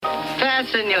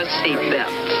Fasten your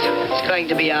seatbelts. It's going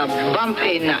to be a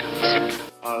bumpy night.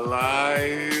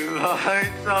 Alive!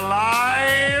 It's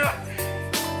alive!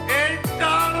 It's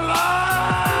alive!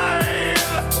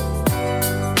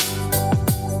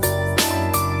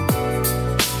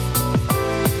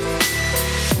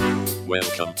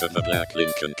 Welcome to the Black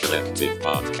Lincoln Collective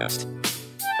Podcast.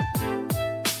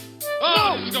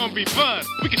 Oh, it's gonna be fun.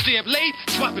 We can stay up late,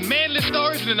 swapping manly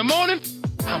stories, and in the morning,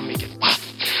 I'll make it pop.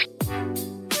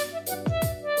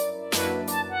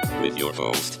 With your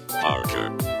host,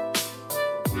 Parker.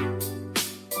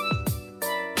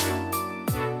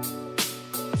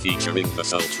 Featuring the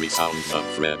sultry sounds of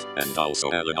Fred and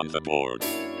also Alan on the board.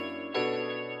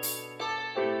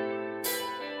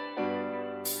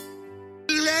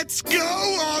 Let's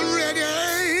go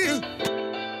already!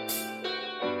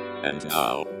 And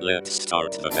now, let's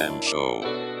start the damn show.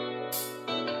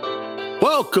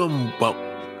 Welcome,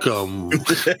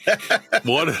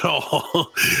 one and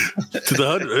all, to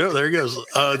the there he goes,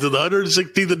 to the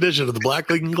 116th edition of the Black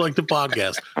Lincoln Collective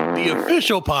Podcast, the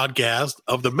official podcast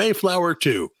of the Mayflower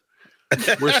 2.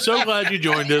 We're so glad you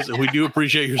joined us, and we do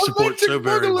appreciate your support so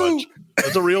very much.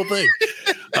 That's a real thing.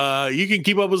 You can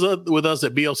keep up with us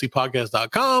at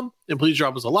blcpodcast.com, and please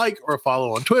drop us a like or a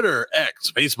follow on Twitter,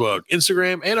 X, Facebook,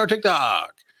 Instagram, and our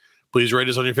TikTok. Please rate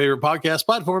us on your favorite podcast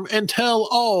platform and tell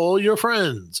all your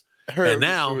friends. And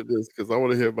now, because I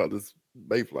want to hear about this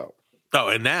Mayflower. Oh,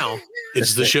 and now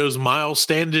it's the show's Miles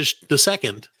Standish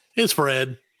II. It's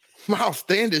Fred. Miles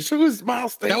Standish? Who is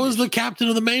Miles Standish? That was the captain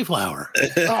of the Mayflower. Oh,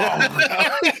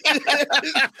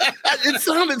 it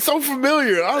sounded so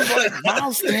familiar. I was like,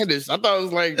 Miles Standish. I thought it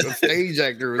was like a stage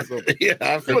actor or something. Yeah,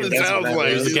 that's what it sounds like.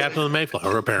 He was the captain of the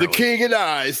Mayflower, apparently. The King and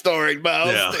I, starring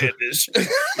Miles Standish.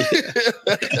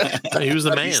 He was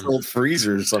the man. Old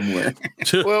freezer somewhere.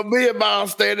 Well, me and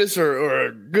Miles Standish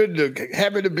are good to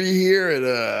happy to be here, and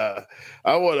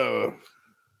I want to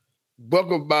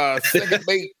welcome my second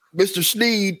mate, Mr.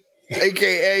 Sneed,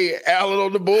 a.k.a. Alan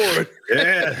on the board.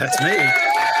 Yeah, that's me.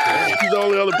 He's the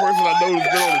only other person I know who's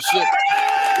been on the ship.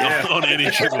 Yeah. On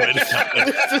any trip of any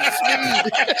time.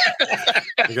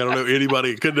 I don't know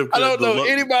anybody. Couldn't have. I don't know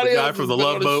anybody the guy else from the been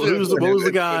Love on the Boat. ship. What was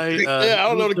the guy? Yeah, I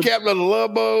don't know the captain of the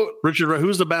Love Boat. Richard.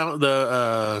 Who's the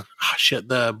the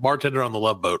bartender on the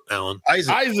Love Boat? Alan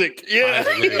Isaac. Yeah.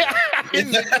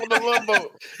 Isaac from the Love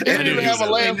Boat. He didn't even have a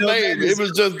last name. It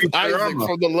was just Isaac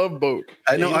from the Love Boat.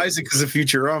 I know Isaac is a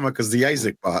Futurama because the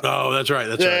Isaac bot. Oh, that's right.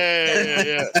 That's right.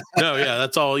 Yeah. No, yeah,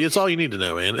 that's all. It's all you need to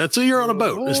know, man. That's you're on a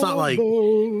boat. It's not like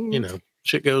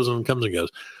shit goes and comes and goes.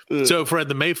 So, Fred,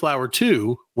 the Mayflower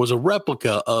 2 was a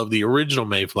replica of the original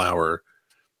Mayflower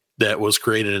that was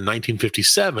created in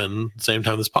 1957, same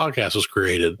time this podcast was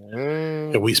created,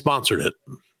 and we sponsored it.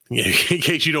 In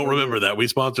case you don't remember that, we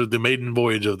sponsored the maiden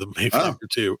voyage of the Mayflower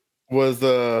 2. Was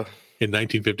in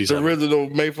 1957. The original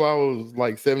Mayflower was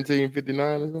like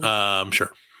 1759 or something? I'm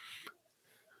sure.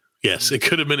 Yes, it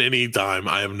could have been any time.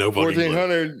 I have no fucking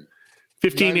clue.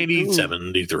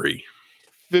 1573.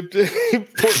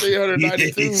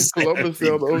 1492, Columbus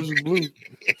sailed the ocean blue.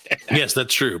 Yes,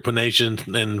 that's true. Panation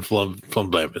and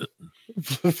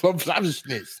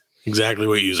Flumflavishness. Exactly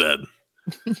what you said.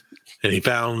 And he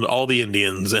found all the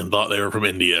Indians and thought they were from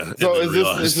India. So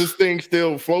is this thing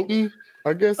still floating?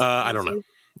 I guess. I don't know.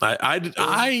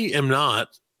 I am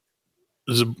not.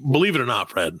 Believe it or not,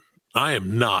 Fred, I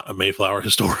am not a Mayflower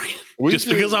historian.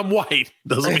 Because I'm white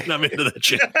doesn't mean I'm into that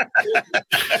shit.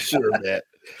 Sure, Matt.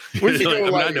 We should go I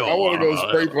want to go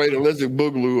spray paint Electric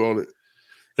Boogaloo on it.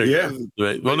 Yeah.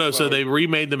 Right. Well, no. So they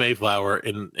remade the Mayflower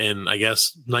in I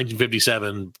guess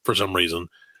 1957 for some reason,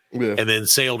 and then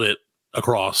sailed it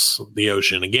across the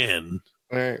ocean again.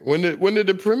 All right. When did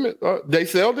the permit? They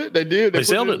sailed it. They did. They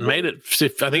sailed it and made it.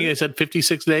 I think they said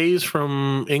 56 days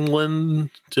from England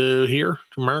to here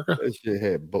to America. That shit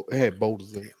had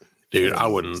boulders in it. Dude, I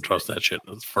wouldn't trust that shit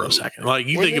for a second. Like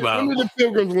you think about when did the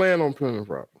Pilgrims land on Plymouth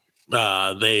Rock?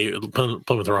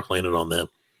 Plymouth Rock landed on them.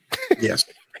 Yes.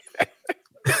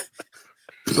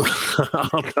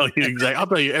 I'll tell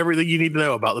you everything you need to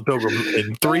know about the Pilgrims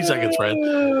in 3 seconds, Fred.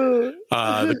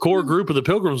 The core group of the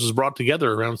Pilgrims was brought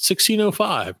together around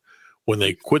 1605 when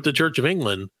they quit the Church of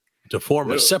England to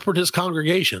form a separatist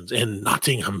congregations in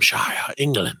Nottinghamshire,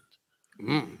 England.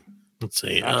 Let's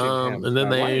see. And then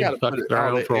they fucked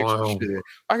around for a while.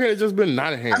 I could have just been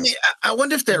Nottingham. I mean, I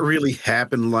wonder if that really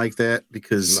happened like that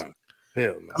because,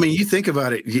 hell no. I mean, you think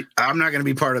about it. I'm not going to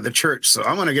be part of the church, so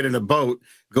I'm going to get in a boat,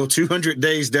 go 200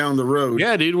 days down the road.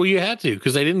 Yeah, dude. Well, you had to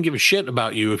because they didn't give a shit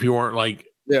about you if you weren't like.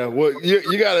 Yeah, well,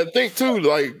 you got to think too.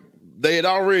 Like they had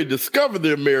already discovered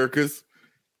the Americas,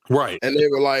 Right. And they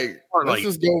were like, Or let's like-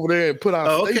 just go over there and put our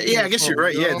Oh, stake okay. in Yeah, the I guess you're phone,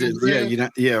 right. you know Yeah, what I'm yeah,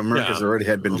 saying? America's Yeah. already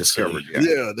had been Okay. discovered.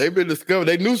 Yeah, they've been discovered.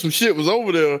 They knew some shit was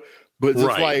over there, but just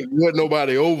Right. like wasn't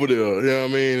nobody over there. You know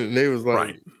what I mean? And they was like,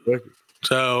 Right. fuck it.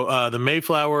 So the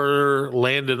Mayflower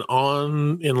landed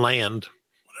inland,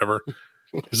 whatever.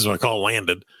 This is what I call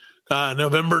landed.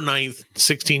 November 9th,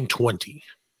 1620.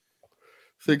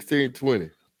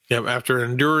 1620. Yep, after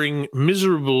enduring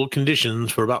miserable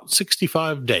conditions for about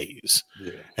 65 days.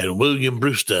 Yeah. And William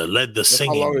Brewster led the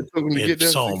how long singing it took them to in get there?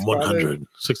 Psalm 65 days? 100.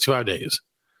 65 days.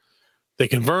 They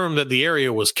confirmed that the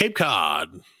area was Cape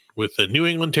Cod, with the New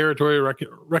England territory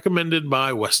recommended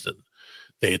by Weston.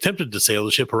 They attempted to sail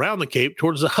the ship around the Cape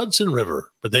towards the Hudson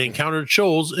River, but they encountered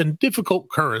shoals and difficult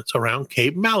currents around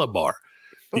Cape Malabar,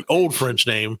 the old French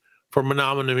name for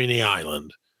Menominee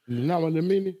Island.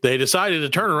 They decided to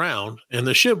turn around, and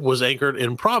the ship was anchored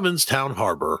in Provincetown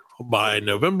Harbor by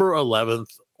November 11th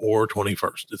or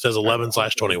 21st. It says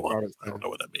 11/21. I don't know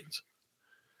what that means.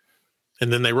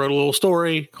 And then they wrote a little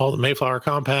story called the Mayflower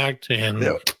Compact, and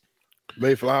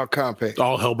Mayflower Compact.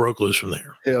 all hell broke loose from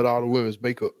there. Held all the women's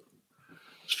makeup.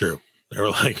 It's true. They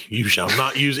were like, you shall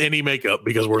not use any makeup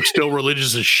because we're still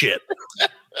religious as shit.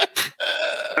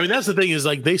 I mean, that's the thing is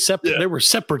like they were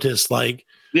separatists, like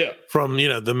from,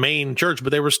 the main church,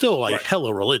 but they were still like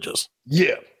hella religious.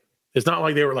 Yeah. It's not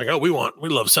like they were like, oh, we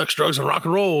love sex, drugs, and rock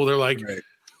and roll. They're like,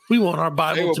 we want our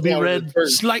Bible to be read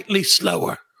slightly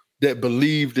slower. That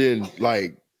believed in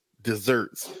like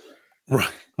desserts. Right.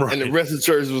 And the rest of the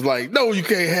church was like, no, you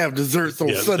can't have desserts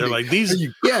on Sunday. They're like, these, are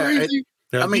you crazy?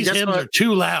 these hymns are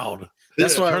too loud.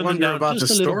 That's why I Turn them wonder down about the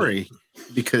just a little story,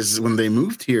 because when they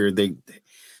moved here, there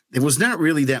was not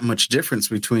really that much difference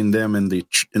between them and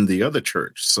the other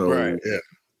church. So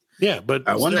but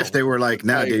I wonder if they were like,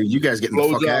 nah, dude, you guys getting the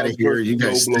fuck out of here. You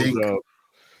guys stink.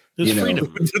 There's freedom.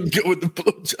 Go with the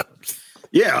blowjobs.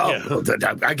 Yeah,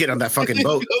 I get on that fucking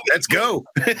boat. Let's go.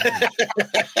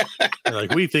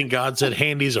 Like, we think God said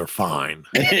handies are fine.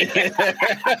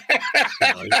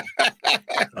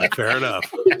 like, fair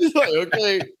enough. Like,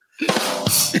 okay.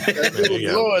 There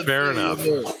you go. Fair enough.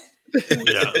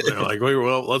 Yeah, they're like,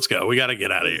 well, let's go. We got to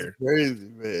get out of here. Crazy,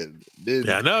 man.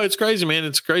 No, it's crazy, man.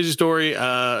 It's a crazy story.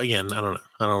 Again, I don't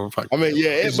know. I mean,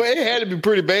 but it had to be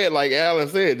pretty bad, like Alan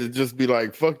said, to just be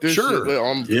like, fuck this shit.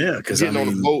 I'm getting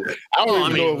on the boat. I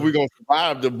don't even know if we're going to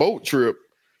survive the boat trip.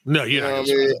 No, you know what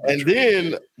I mean? And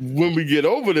then when we get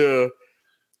over there,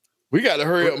 we got to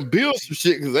hurry up and build some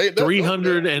shit, because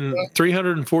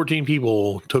 314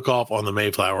 people took off on the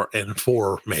Mayflower and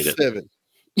 4 made it. 7.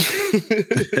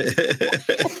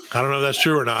 I don't know if that's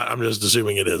true or not. I'm just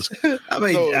assuming it is. I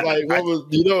mean,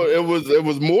 it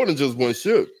was more than just one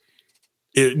ship.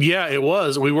 It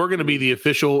was. We were going to be the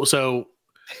official. So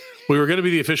we were going to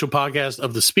be the official podcast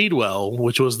of the Speedwell,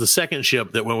 which was the second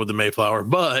ship that went with the Mayflower,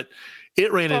 but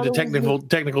it ran into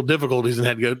technical difficulties and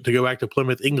had to go back to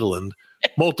Plymouth, England,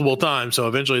 multiple times. So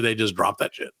eventually they just dropped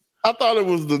that shit. I thought it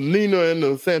was the Nina and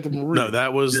the Santa Maria. No,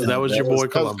 that was your boy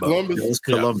Columbo. It was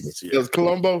Columbus. It was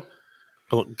Columbo.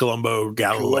 Columbo,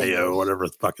 Galileo, whatever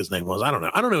the fuck his name was. I don't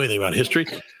know. I don't know anything about history.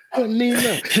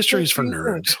 History is for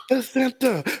nerds. The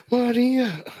Santa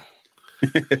Maria.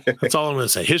 That's all I'm going to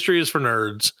say. History is for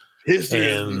nerds.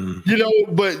 History, and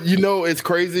it's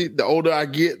crazy. The older I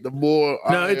get, the more.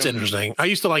 It's interesting. I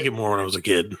used to like it more when I was a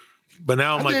kid. But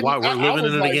now I'm like, wow, we're living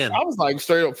in it again. I was like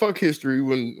straight up fuck history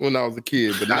when I was a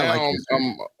kid. But now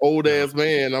I'm old ass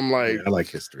man. I'm like, I like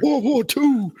history. World War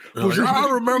II. I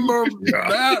remember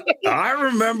that. I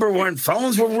remember when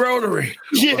phones were rotary.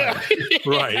 Yeah.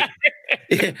 Right.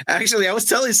 Yeah. Actually, I was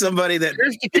telling somebody that,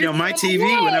 my TV,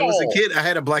 when I was a kid, I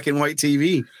had a black and white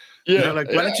TV. Yeah. Like,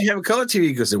 why don't you have a color TV?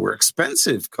 Because they were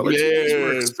expensive. Color TVs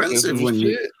were expensive when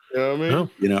you know what I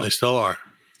mean? They still are.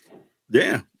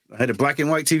 Yeah. I had a black and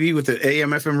white TV with the AM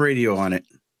FM radio on it.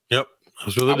 Yep.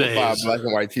 Those were the days. Buy a black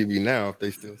and white TV now if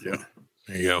they still sell.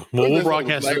 There you go. Well, we'll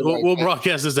broadcast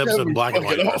this episode in black and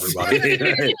white for everybody.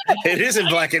 It is in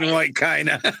black and white,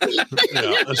 kind of.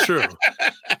 Yeah, that's true.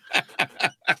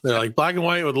 They're like black and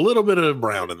white with a little bit of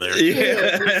brown in there.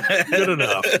 Yeah. Good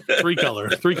enough. Three color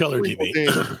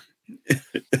TV.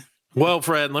 Well,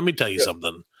 Fred, let me tell you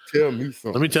something. Tell me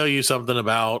something. Let me tell you something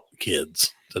about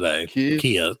kids today.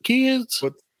 Kids.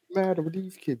 What's the matter with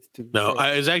these kids today? No,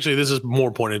 this is more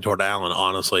pointed toward Alan,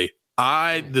 honestly.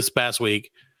 This past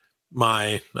week,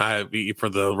 for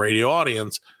the radio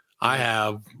audience, I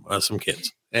have some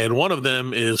kids, and one of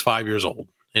them is 5 years old,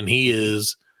 and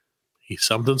he's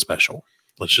something special.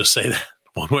 Let's just say that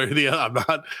one way or the other.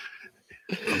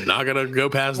 I'm not gonna go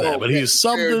past that, but he's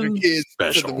something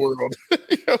special. To the world.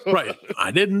 Right.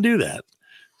 I didn't do that.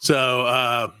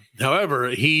 So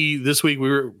However, this week we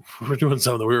were doing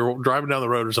something. We were driving down the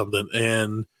road or something,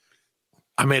 and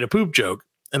I made a poop joke,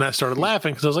 and I started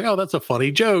laughing because I was like, "Oh, that's a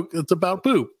funny joke. It's about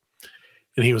poop."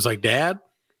 And he was like, "Dad,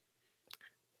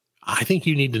 I think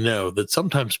you need to know that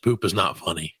sometimes poop is not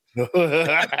funny."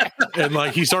 And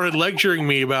like he started lecturing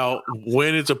me about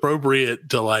when it's appropriate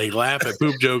to like laugh at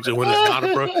poop jokes and when it's not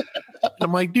appropriate.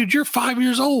 I'm like, dude, you're 5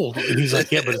 years old. And he's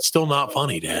like, yeah, but it's still not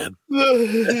funny, Dad.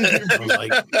 I was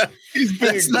like,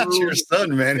 that's not your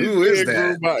son, man. Who is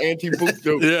that? About anti-poop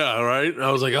jokes. Yeah, right.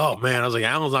 I was like, oh man. I was like,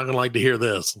 Alan's not gonna like to hear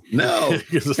this. No.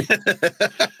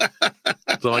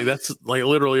 So like that's like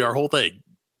literally our whole thing.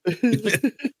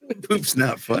 Poop's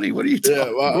not funny. What are you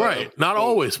talking about? Right. Not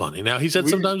always funny. Now he said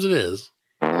sometimes it is.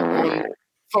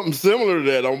 Something similar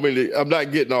to that. I'm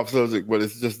not getting off subject, but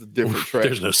it's just a different track.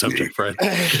 There's no subject, Fred.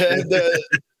 And,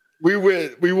 we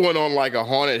went on like a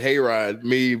haunted hayride,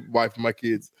 me, wife, and my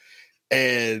kids.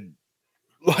 And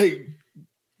like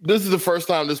this is the first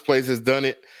time this place has done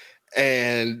it.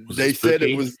 And they said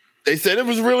it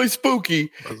was really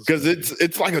spooky because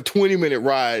it's like a 20-minute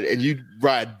ride and you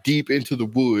ride deep into the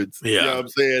woods. Yeah. You know what I'm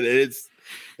saying? And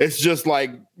it's just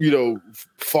like,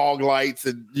 fog lights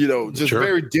and, just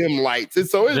very dim lights. And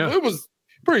so it was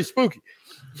pretty spooky.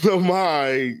 So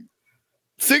my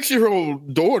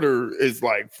 6-year-old daughter is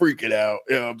like freaking out.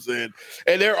 You know what I'm saying?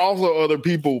 And there are also other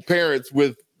parents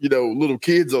with, little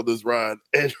kids on this ride.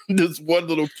 And this one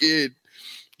little kid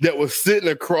that was sitting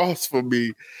across from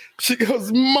me, she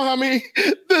goes, "Mommy,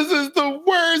 this is the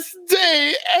worst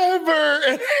day ever."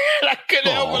 And I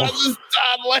couldn't help it. I just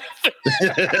started laughing.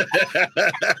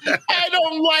 "I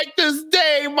don't like this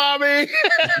day, Mommy."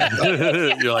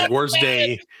 You're like, worst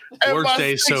day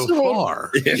so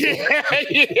far.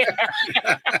 Yeah.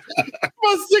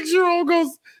 My 6-year-old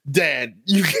goes, "Dad,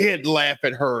 you can't laugh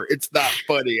at her. It's not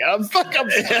funny." I'm like,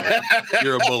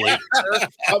 You're a bully.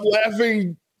 I'm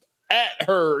laughing at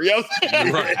her, right.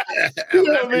 You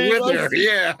know what I mean? With her,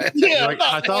 yeah. Like,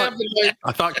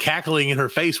 I thought cackling in her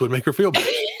face would make her feel better.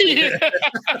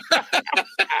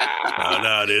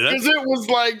 No, dude. Because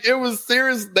it was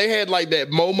serious. They had like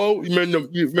that Momo. You remember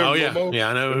Momo? Yeah,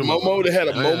 I know. Momo. They had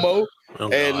a Momo. Oh,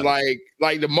 and like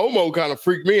the Momo kind of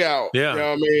freaked me out. Yeah. You know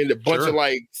what I mean? A bunch of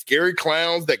like scary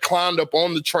clowns that climbed up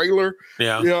on the trailer.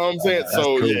 Yeah. You know what I'm saying?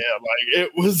 So cool. yeah, like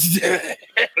it was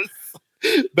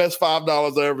best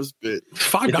 $5 I ever spent.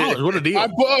 $5? What a deal!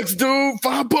 $5, dude.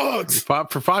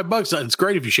 $5. For $5, it's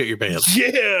great if you shit your pants.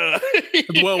 Yeah,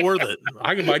 It's well worth it.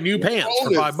 I can buy new pants for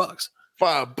 $5.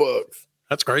 $5.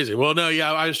 That's crazy. Well, no,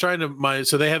 yeah, I was trying to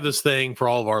so they have this thing for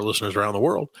all of our listeners around the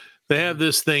world. They have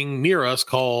this thing near us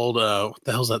called what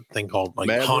the hell's that thing called? Like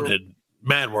haunted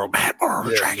Mad World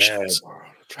attractions.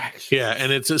 Yeah,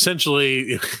 and it's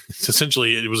essentially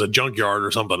it was a junkyard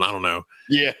or something. I don't know.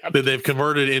 Yeah, that they've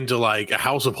converted into like a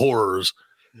house of horrors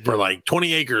for like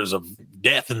 20 acres of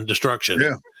death and destruction.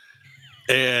 Yeah.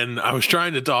 And I was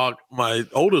trying to talk my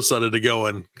oldest son into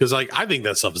going because like I think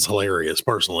that stuff is hilarious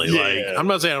personally. Yeah. Like I'm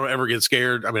not saying I don't ever get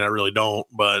scared. I mean, I really don't,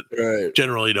 but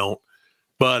generally don't.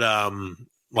 But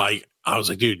like I was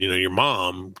like, dude, your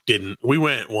mom didn't. We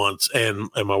went once, and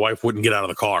my wife wouldn't get out of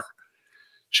the car.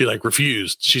 She like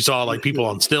refused. She saw like people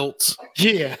on stilts.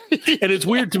 Yeah. And it's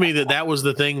weird to me that was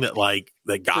the thing that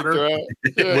got her.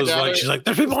 Was like, she's like,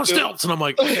 "There's people on stilts." And I'm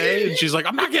like, okay. And she's like,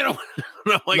 "I'm not getting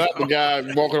I'm like, not the guy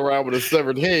walking around with a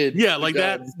severed head. Yeah, like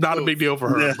that's not a big deal for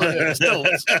her. But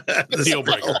stilts, deal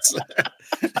breaker.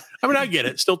 I mean, I get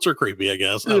it. Stilts are creepy, I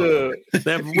guess. They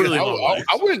have really long legs.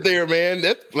 I went there, man.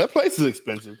 That place is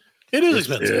expensive. It is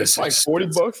expensive. It's like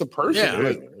 $40 a person.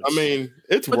 Yeah. I mean,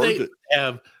 it's worth it. They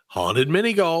have haunted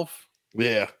mini golf.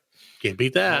 Yeah. Can't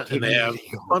beat that. And they have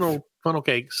funnel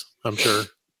cakes, I'm sure.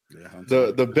 Yeah.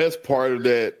 The best part of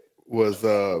that was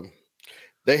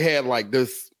they had like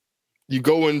this. You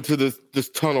go into this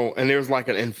tunnel and there's like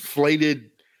an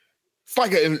inflated. It's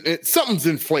like something's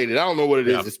inflated. I don't know what it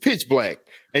is. It's pitch black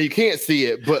and you can't see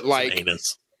it, but like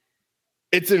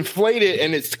it's inflated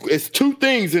and it's two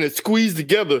things and it's squeezed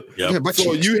together. Yep.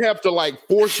 So you have to like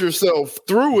force yourself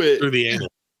through it. Through the anus.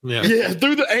 Yeah,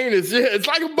 through the anus. Yeah, it's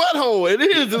like a butthole. It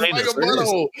is. It's like a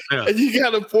butthole. Yeah. And you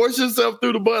got to force yourself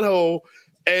through the butthole.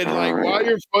 And like while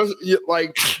you're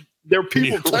like, there are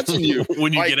people touching you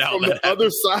when you like, get out from the other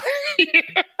side.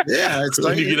 Yeah, it's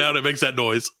when you get out, it makes that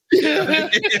noise. Yeah.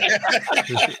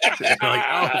 Like,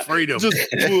 oh, freedom.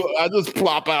 I just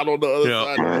plop out on the other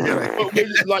side.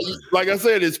 But like I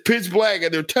said, it's pitch black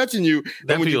and they're touching you.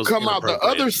 And when you come out the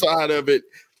other side of it,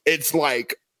 it's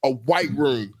like a white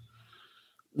room.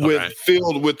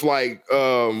 Filled with like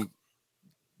the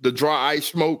dry ice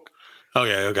smoke.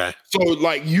 Okay. So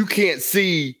like you can't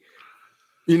see,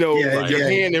 your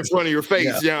hand in front of your face.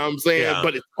 Yeah. You know what I'm saying? Yeah.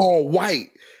 But it's all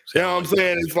white. You know what I'm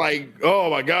saying? It's like, oh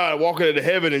my God, walking into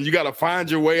heaven and you got to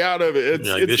find your way out of it.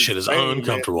 This shit is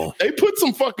uncomfortable. Man. They put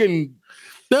some fucking.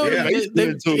 No,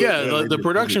 the the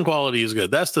production quality is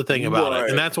good. That's the thing about it.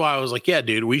 And that's why I was like, yeah,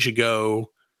 dude, we should go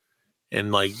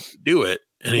and like do it.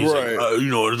 And he's like,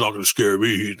 it's not going to scare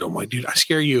me. I'm like, dude, I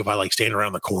scare you if I like stand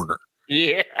around the corner.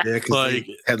 Yeah. Because like,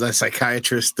 they had that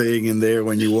psychiatrist thing in there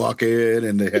when you walk in,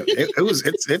 and they have, it's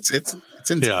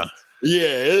intense. Yeah.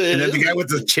 Yeah. And then the guy with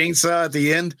the chainsaw at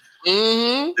the end,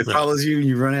 it follows you and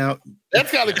you run out.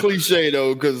 That's kind of cliche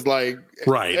though, because like,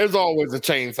 there's always a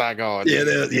chainsaw going. Yeah,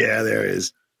 there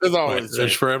is. There's always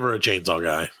there's forever a chainsaw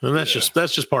guy, and that's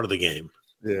just part of the game.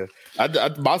 Yeah,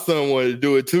 my son wanted to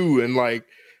do it too, and like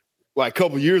a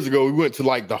couple years ago, we went to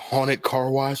like the haunted car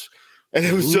wash, and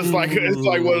it was just like it's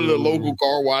like one of the local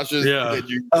car washes that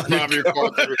you drive your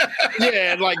car through.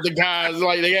 Yeah, and like the guys,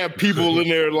 like they have people in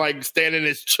there like standing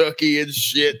as Chucky and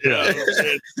shit. Yeah,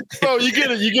 so you get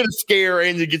a scare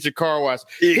and you get your car washed.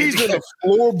 He's in the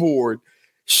floorboard,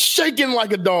 shaking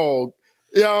like a dog.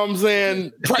 You know what I'm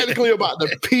saying? Practically about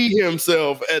to pee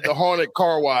himself at the haunted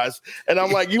car wash. And I'm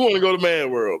like, you want to go to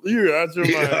Man World? You're out your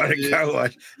mind. Haunted car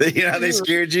wash. You know how they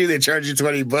scared you? They charge you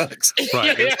 $20.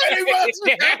 Right.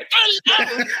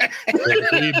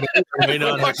 $20. May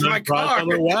not have my car.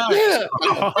 Yeah.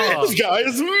 This guy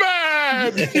is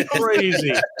mad.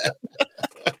 Crazy.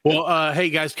 Well, hey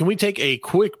guys, can we take a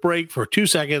quick break for 2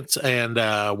 seconds, and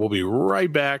we'll be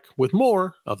right back with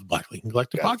more of the Black Lincoln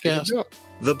Collective podcast.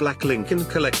 The Black Lincoln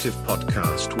Collective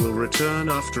podcast will return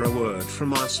after a word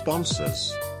from our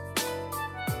sponsors.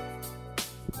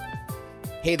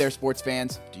 Hey there, sports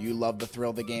fans. Do you love the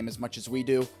thrill of the game as much as we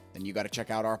do? Then you got to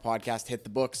check out our podcast, Hit the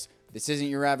Books. This isn't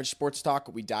your average sports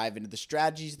talk. We dive into the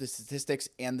strategies, the statistics,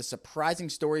 and the surprising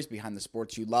stories behind the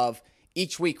sports you love.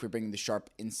 Each week, we bring you the sharp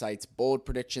insights, bold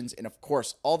predictions, and of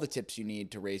course, all the tips you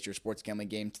need to raise your sports gambling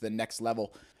game to the next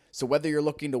level. So whether you're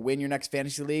looking to win your next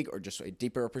fantasy league or just a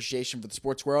deeper appreciation for the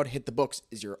sports world, Hit the Books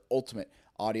is your ultimate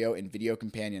audio and video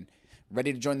companion.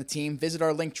 Ready to join the team? Visit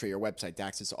our Linktree or website to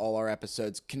access all our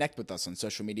episodes, connect with us on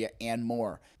social media, and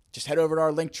more. Just head over to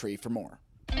our Linktree for more.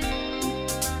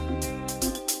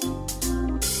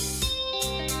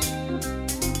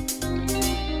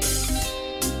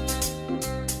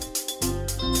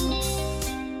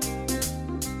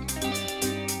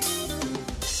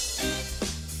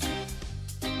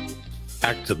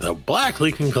 Back to the Black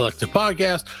Lincoln Collective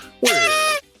podcast.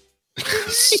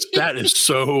 That is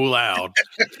so loud.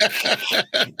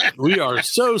 We are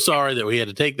so sorry that we had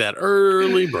to take that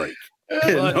early break.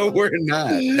 No, we're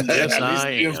not. Yes,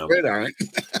 I am.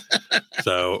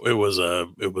 So it was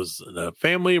a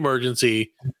family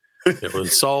emergency. It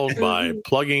was solved by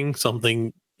plugging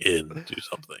something into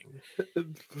something.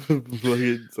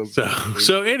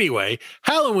 So anyway,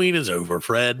 Halloween is over,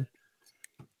 Fred.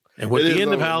 And with the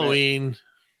end of Halloween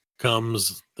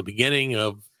comes the beginning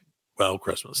of,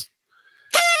 Christmas.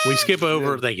 We skip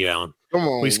over. Thank you, Alan. Come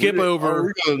on. We skip over. Are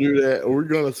we going to do that? Or we're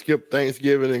going to skip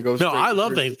Thanksgiving and go No, I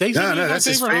love Thanksgiving. No, that's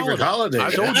his favorite holiday.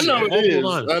 I told you.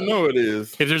 I know it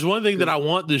is. If there's one thing that I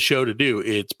want this show to do,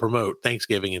 it's promote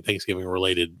Thanksgiving and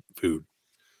Thanksgiving-related food.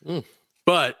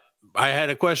 But I had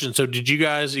a question. So did you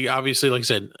guys, obviously, like I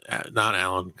said, not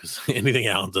Alan, because anything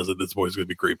Alan does at this point is going to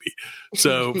be creepy.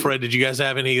 So, Fred, did you guys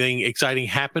have anything exciting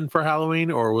happen for Halloween,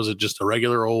 or was it just a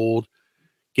regular old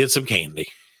get some candy?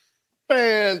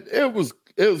 Man, it was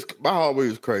my Halloween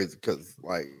was crazy because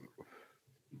like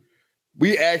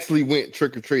we actually went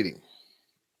trick-or-treating.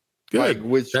 Good. Like,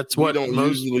 which that's what don't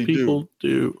most usually people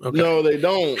do. Okay. No, they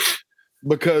don't,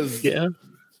 because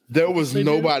there was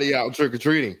nobody out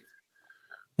trick-or-treating.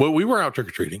 Well, we were out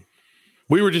trick-or-treating.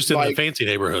 We were just in the fancy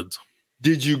neighborhoods.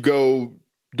 Did you go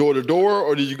door to door,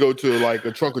 or did you go to like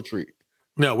a trunk or treat?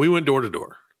 No, we went door to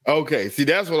door. Okay, see,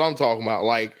 that's what I'm talking about.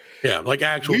 Like, like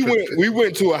actual. We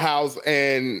went to a house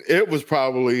and it was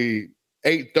probably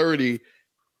 8:30,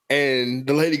 and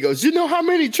the lady goes, "You know how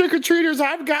many trick or treaters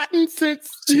I've gotten since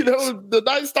the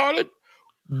night started?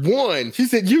 One." She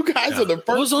said, "You guys are the first."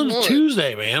 It was on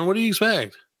Tuesday, man. What do you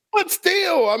expect? But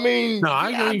still, I mean, no,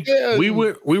 I agree.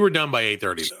 We were done by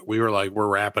 8:30 though. We were like, we're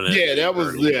wrapping it. Yeah, that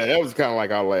was kind of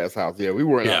like our last house. Yeah, we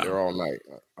weren't out there all night.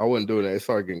 I wasn't doing that. It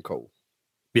started getting cold.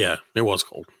 Yeah, it was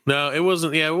cold. No, it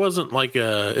wasn't. Yeah, it wasn't like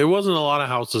it wasn't a lot of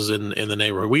houses in the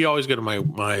neighborhood. We always go to my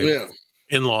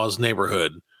in-laws'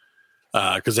 neighborhood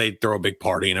because they throw a big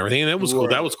party and everything. And it was cool.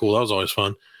 That was cool. That was always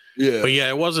fun. Yeah, but yeah,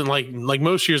 it wasn't like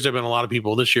most years. There've been a lot of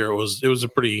people. This year it was a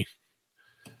pretty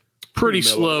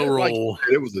slow roll.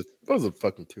 It was a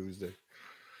fucking Tuesday.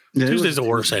 Tuesday's the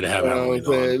worst day to have Halloween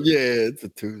on. Yeah, it's a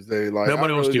Tuesday. Like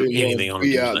nobody wants to do anything on a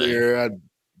Tuesday. Out there. I've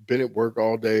been at work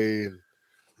all day.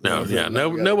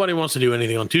 Nobody wants to do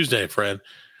anything on Tuesday, Fred.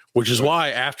 Which is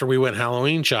why after we went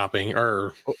Halloween shopping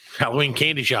or Halloween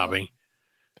candy shopping,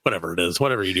 whatever it is,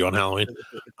 whatever you do on Halloween,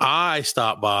 I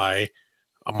stopped by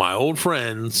my old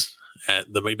friends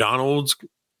at the McDonald's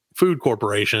Food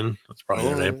Corporation. That's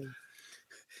probably their name.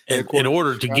 In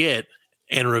order to get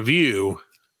and review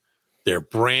their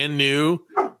brand new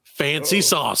fancy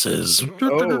sauces.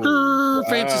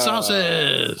 Fancy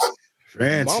sauces.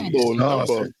 Fancy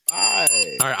sauces. All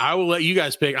right, I will let you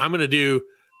guys pick. I'm going to do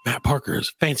Matt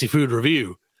Parker's fancy food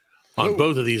review on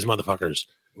both of these motherfuckers.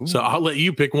 So I'll let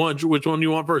you pick one. Which one do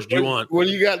you want first? Do you want what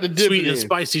do you got to dip sweet and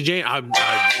spicy jam? I'm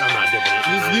not dipping it.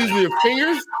 Just use your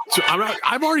fingers. So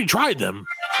I've already tried them.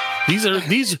 These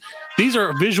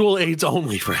are visual aids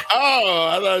only, friend.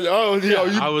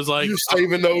 I was like, you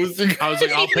saving those. I was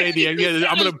like, I'll pay the. Yeah,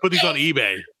 I'm gonna put these on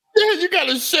eBay. Yeah, you got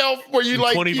a shelf where you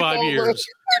 25 years.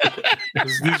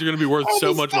 These are gonna be worth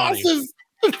so much money.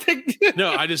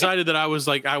 No, I decided that I was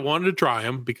like, I wanted to try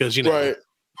them because right.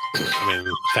 I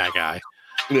mean, fat guy.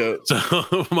 Yeah.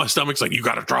 So my stomach's like, you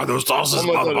got to try those sauces.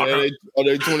 Are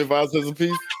they 25 cents a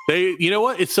piece? You know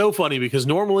what? It's so funny because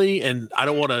normally, and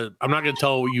I'm not going to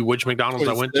tell you which McDonald's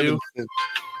I went to.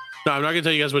 No, I'm not going to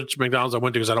tell you guys which McDonald's I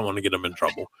went to because I don't want to get them in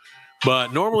trouble.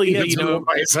 But normally,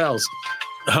 by his house.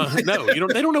 No,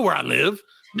 they don't know where I live.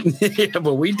 Yeah,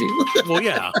 but we do. Well,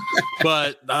 yeah,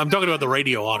 but I'm talking about the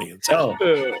radio audience. Oh,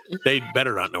 they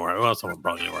better not know where. Well, someone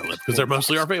probably know where I live because they're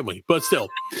mostly our family. But still,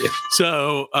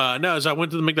 so no. So I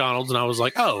went to the McDonald's and I was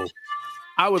like, "Oh,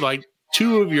 I would like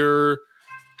 2 of your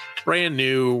brand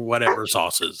new whatever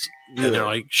sauces." And they're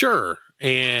like, "Sure."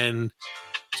 And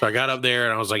so I got up there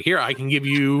and I was like, "Here, I can give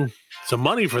you some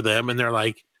money for them." And they're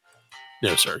like,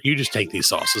 "No, sir, you just take these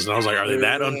sauces." And I was like, "Are they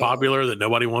that unpopular that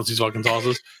nobody wants these fucking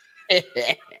sauces?"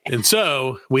 And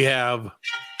so we have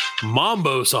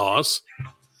Mambo sauce,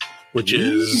 which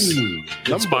is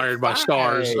inspired by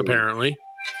stars, apparently,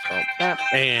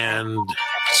 and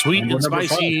sweet and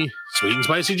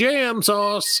spicy jam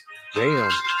sauce.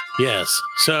 Damn. Yes.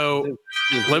 So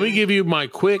let me give you my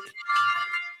quick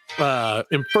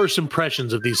first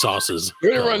impressions of these sauces.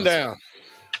 Give it a rundown.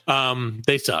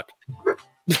 They suck.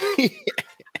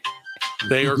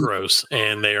 They are gross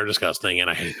and they are disgusting, and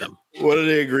I hate them. What are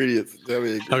the ingredients?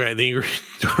 Okay, the ingredients.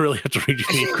 Do I really have to read you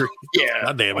the ingredients? Yeah.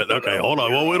 God damn it. Okay, hold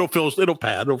on. Well, it'll fill the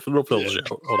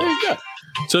show. Hold on.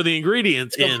 So the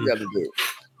ingredients in.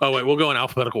 Oh wait, we'll go in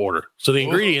alphabetical order. So the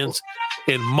ingredients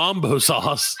in Mambo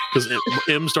sauce, because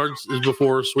M is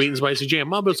before sweet and spicy jam.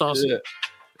 Mambo sauce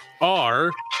are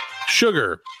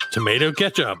sugar, tomato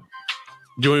ketchup.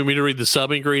 Do you want me to read the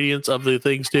sub ingredients of the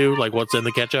things too? Like what's in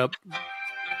the ketchup?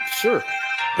 Sure.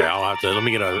 Yeah, I'll have to. Let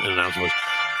me get an announcement.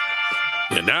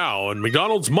 And now in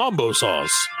McDonald's Mambo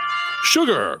sauce,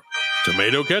 sugar,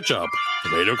 tomato ketchup,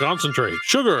 tomato concentrate,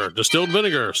 sugar, distilled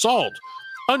vinegar, salt,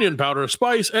 onion powder,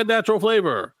 spice, and natural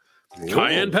flavor.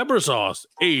 Cayenne pepper sauce,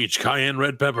 aged cayenne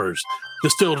red peppers,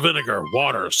 distilled vinegar,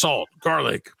 water, salt,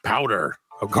 garlic powder.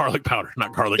 Oh, garlic powder,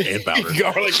 not garlic and powder.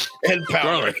 Garlic and powder.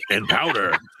 Garlic and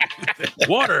powder.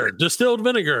 Water, distilled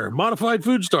vinegar, modified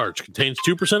food starch, contains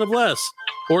 2% of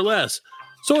less.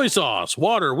 Soy sauce,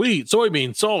 water, wheat,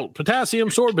 soybean, salt, potassium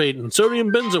sorbate, and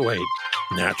sodium benzoate.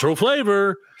 Natural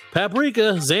flavor,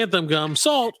 paprika, xanthan gum,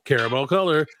 salt, caramel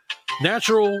color,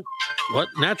 natural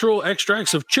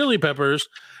extracts of chili peppers,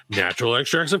 natural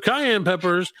extracts of cayenne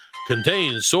peppers,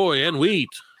 contains soy and wheat.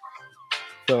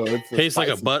 So it tastes like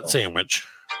a butt sandwich.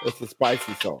 It's a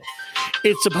spicy sauce.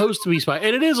 It's supposed to be spicy,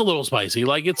 and it is a little spicy.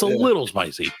 Like it's a little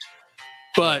spicy,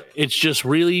 but it's just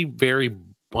really very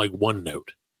like one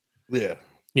note. Yeah,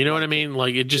 you know what I mean.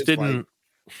 Like it just didn't like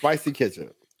spicy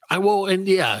ketchup.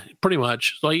 Pretty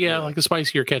much. Like like the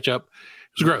spicier ketchup.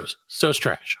 It's gross, so it's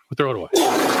trash. We throw it away.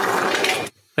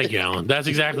 Thank you, Alan. That's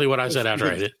exactly what I said after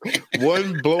I ate it.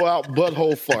 One blowout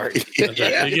butthole fart.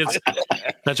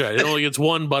 That's right. It only gets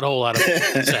one butthole out of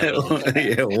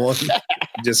 7.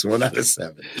 Just 1 out of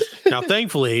 7. Now,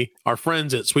 thankfully, our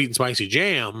friends at Sweet and Spicy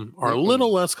Jam are a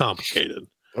little less complicated.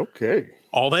 Okay.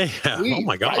 All they have, Sweet, oh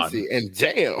my God. Spicy and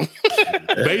jam.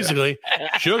 Basically,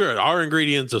 sugar. Our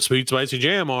ingredients of Sweet Spicy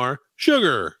Jam are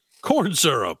sugar, corn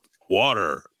syrup,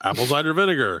 water, apple cider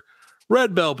vinegar,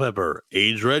 red bell pepper,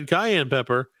 aged red cayenne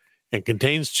pepper, and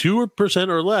contains 2%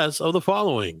 or less of the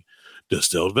following: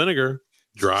 distilled vinegar,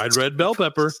 dried red bell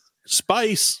pepper,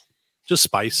 spice, just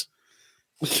spice,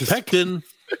 pectin,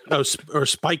 or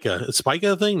spica. Is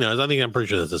spica a thing? No, I'm pretty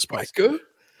sure that's a spice. Spica?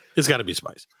 It's got to be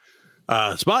spice.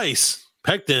 Spice,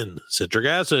 pectin, citric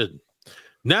acid,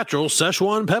 natural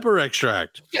Szechuan pepper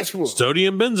extract, Guess what?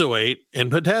 sodium benzoate,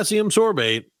 and potassium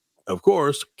sorbate. Of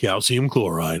course, calcium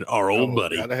chloride, our old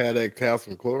buddy. Gotta have that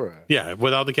calcium chloride. Yeah,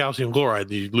 without the calcium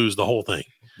chloride, you lose the whole thing.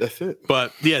 That's it.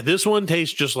 But yeah, this one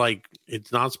tastes just like,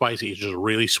 it's not spicy. It's just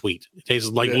really sweet. It tastes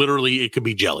like literally it could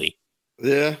be jelly.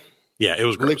 Yeah. Yeah, it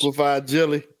was gross. Liquefied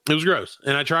jelly. It was gross.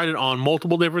 And I tried it on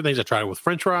multiple different things. I tried it with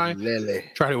French fry.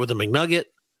 Tried it with a McNugget.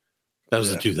 That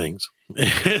was the two things.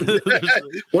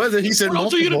 Was it? He said what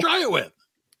else are you going to multiple. try it with?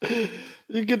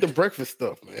 You get the breakfast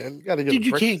stuff, man. You got to get. Dude,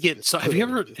 you can't get. So, have you?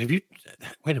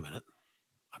 Wait a minute.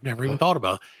 I've never even thought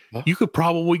about it. You could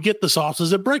probably get the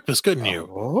sauces at breakfast, couldn't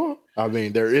you? I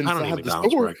mean, they're inside I don't eat the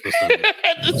McDonald's store. breakfast.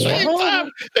 At the same time,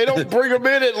 they don't bring them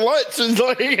in at lunch and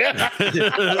like,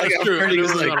 That's true. I never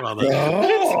thought about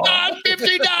that. it's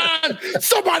 $9.59.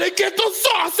 Somebody get the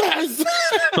sauces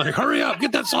Like, hurry up,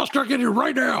 get that sauce truck in here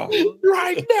right now.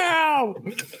 right now.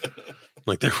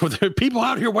 Like, there are people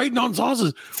out here waiting on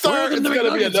sauces. Sir, it's going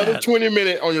to be another 20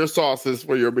 minutes on your sauces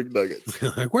for your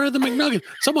McNuggets. Like, where are the McNuggets?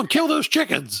 Someone kill those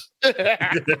chickens.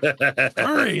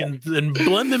 Hurry and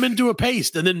blend them into a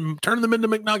paste and then turn them into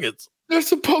McNuggets. They're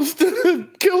supposed to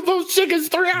kill those chickens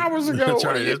 3 hours ago. That's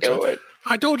What right. are you doing?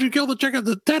 I told you to kill the chickens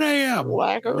at 10 a.m.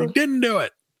 Whacker. You didn't do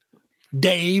it.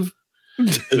 Dave. No.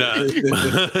 Dave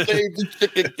the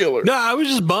chicken killer. No, I was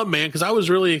just bummed, man, because I was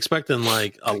really expecting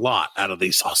like a lot out of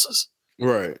these sauces.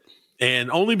 Right.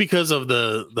 And only because of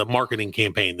the marketing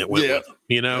campaign that went with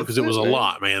them, because it was a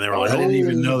lot, man. They were like, I didn't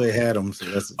even know they had them. So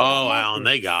that's Alan,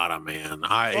 they got them, man.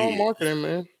 All marketing,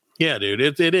 man. Yeah, dude,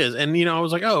 it is. And, I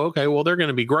was like, oh, okay, well, they're going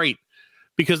to be great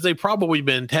because they've probably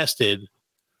been tested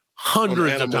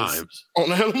hundreds of times.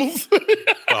 On animals?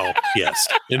 Well, yes.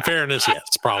 In fairness, yes,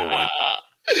 probably.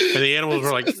 And the animals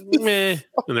were like, meh.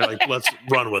 And they're like, let's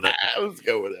run with it. Let's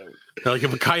go with that. They're like,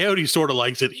 if a coyote sort of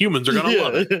likes it, humans are going to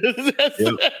love it.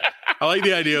 Yep. I like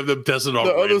the idea of them testing on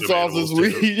the other random sauces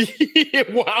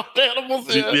wild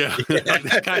animals. Yeah. Like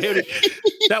that coyote,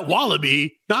 that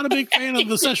wallaby, not a big fan of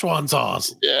the Szechuan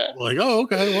sauce. Yeah. Like, oh,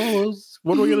 okay. Well,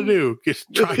 what are we going to do?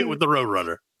 Just try it with the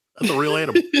Roadrunner. That's a real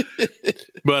animal.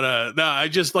 But no, I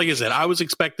just, like I said, I was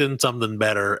expecting something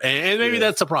better. And maybe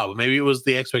that's the problem. Maybe it was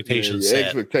the expectations set.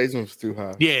 Expectations too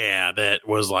high. Yeah. That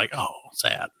was like, oh,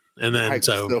 sad. And then,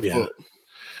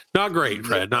 not great,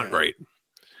 Fred, not great.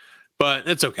 But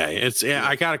it's okay.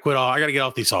 I gotta quit I gotta get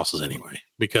off these sauces anyway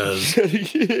because I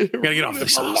gotta get off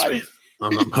these sauces,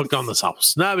 man. I'm hooked on the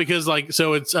sauce. No, because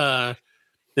it's and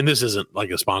this isn't like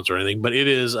a sponsor or anything, but it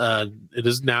is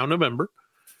now November,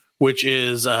 which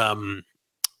is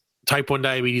type 1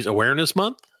 diabetes awareness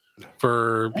month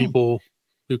for people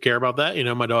who care about that.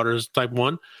 My daughter's type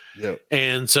 1. Yep.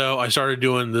 And so I started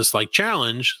doing this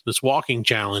challenge, this walking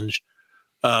challenge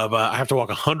of I have to walk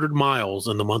 100 miles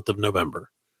in the month of November.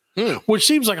 Which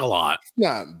seems like a lot.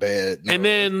 Not bad. No. And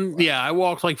then, I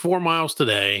walked 4 miles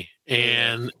today,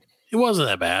 and it wasn't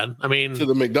that bad. I mean, to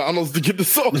the McDonald's to get the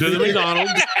sauce. To the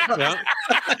McDonald's. Yeah.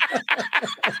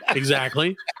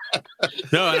 Exactly.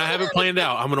 No, and I have it planned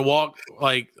out. I'm going to walk,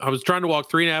 I was trying to walk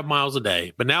 3.5 miles a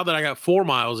day, but now that I got 4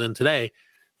 miles in today,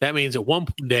 that means at one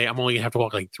day I'm only going to have to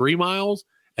walk 3 miles,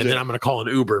 and then I'm going to call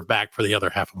an Uber back for the other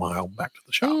half a mile back to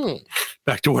the shop,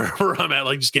 back to wherever I'm at.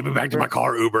 Just get me back to my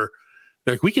car, Uber.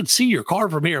 They're like, we can see your car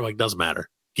from here. I'm like, doesn't matter.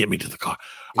 Get me to the car.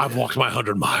 I've walked my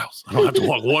 100 miles. I don't have to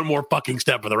walk one more fucking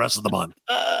step for the rest of the month.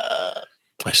 I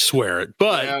swear it.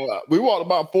 But we walked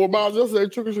about 4 miles yesterday.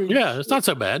 Trick or treat. Yeah, it's not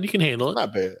so bad. You can handle it.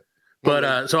 Not bad.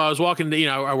 But so I was walking.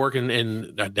 I work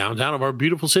in downtown of our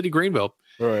beautiful city, Greenville.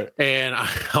 Right. And I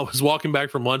was walking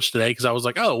back from lunch today because I was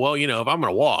like, oh, well, if I'm going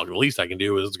to walk, the least I can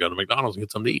do is go to McDonald's and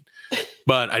get something to eat.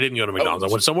 But I didn't go to McDonald's. I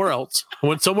went somewhere else. And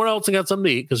got something to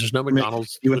eat because there's no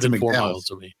McDonald's within 4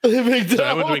 miles of me. So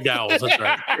I went to McDonald's. That's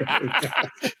right.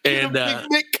 And I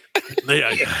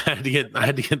had to get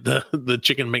the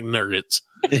chicken McNuggets.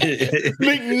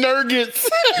 McNuggets.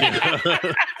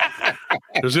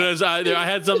 As soon as I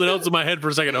had something else in my head for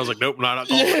a second, I was like, nope, not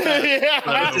calling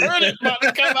I heard it about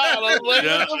to come out. I was like,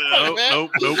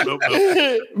 nope.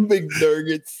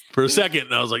 McNuggets. For a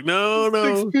second, I was like, no.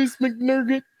 6-piece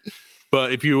McNugget.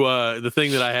 But if you, the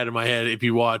thing that I had in my head, if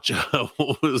you watch,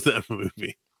 what was that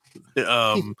movie?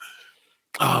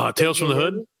 Tales from the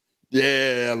Hood.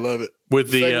 Yeah, I love it.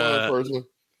 With the first one.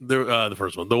 The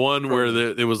first one, the one where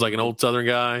it was an old Southern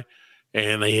guy,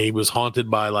 and he was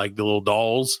haunted by the little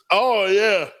dolls. Oh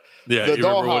yeah, yeah. The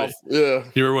dollhouse. Yeah.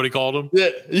 You remember what he called them?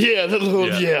 Yeah. The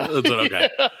little yeah. That's okay.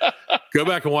 Go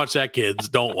back and watch that, kids.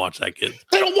 Don't watch that, kids.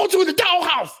 They don't want you in the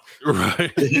dollhouse.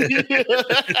 Right.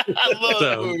 I love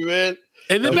that movie, man.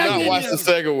 And then watch the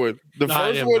second one. The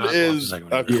first one is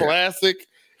a classic.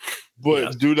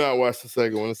 But do not watch the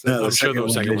second one. No, I'm sure the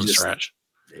second one's trash.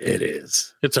 It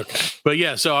is. It's okay. But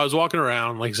yeah, so I was walking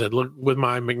around, like I said, look with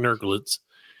my McNurklets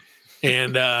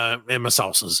and my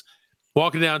salsas,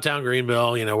 walking downtown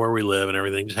Greenville, where we live and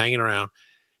everything, just hanging around.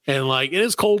 And like, it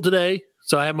is cold today.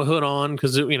 So I have my hood on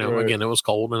because, again, it was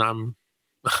cold and I'm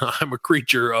a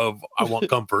creature of, I want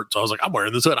comfort. So I was like, I'm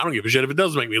wearing this hood. I don't give a shit if it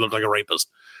does make me look like a rapist.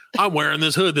 I'm wearing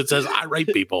this hood that says I rape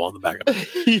people on the back of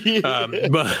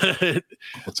it. But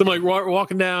so I'm like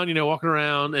walking down, walking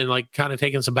around and like kind of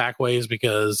taking some back ways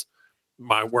because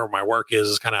where my work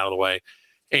is kind of out of the way.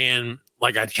 And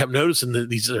like, I kept noticing that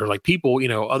these are like people,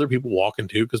 other people walking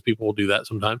too, because people will do that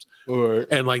sometimes. Right.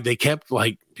 And like, they kept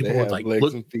like, people would like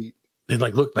legs and feet. They'd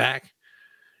like look back.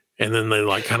 And then they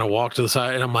like kind of walk to the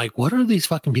side. And I'm like, what are these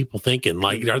fucking people thinking?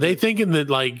 Like, are they thinking that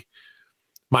like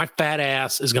my fat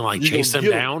ass is going to like chase them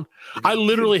down? I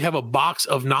literally have a box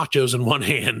of nachos in one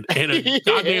hand and a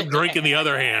goddamn drink in the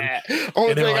other hand.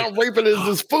 Only thing I'm raping is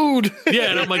this food.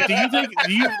 Yeah. And I'm like,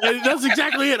 that's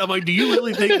exactly it. I'm like, do you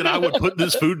really think that I would put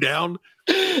this food down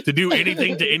to do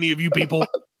anything to any of you people?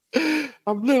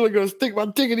 I'm literally going to stick my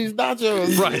dick in these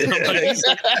nachos. Right.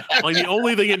 I'm like the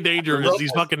only thing in danger is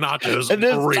these fucking nachos. And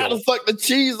then try to suck the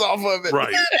cheese off of it.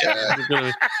 Right.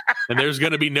 And there's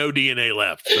going to be no DNA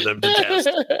left for them to test.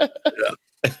 Yeah.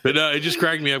 But it just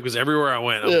cracked me up because everywhere I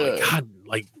went, I'm like, God,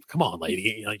 like, come on,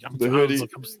 lady. Like, I'm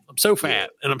so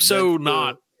fat and I'm so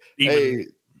not even. Hey,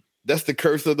 that's the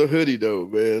curse of the hoodie, though,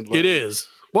 man. Like, it is.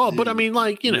 Well, but I mean,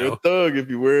 like, you're a thug if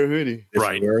you wear a hoodie.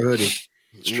 Right. Wear a hoodie.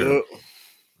 It's true.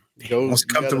 Most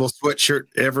comfortable sweatshirt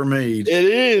ever made. It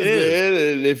is, man.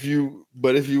 And if you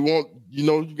want,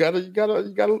 you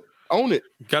gotta own it.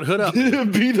 Gotta hood up.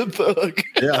 Be the thug.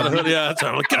 Yeah, that's how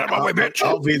I'm like, get out of my way, bitch.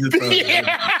 I'll be the thug.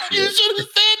 Yeah, you should have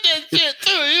said that shit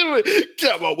too.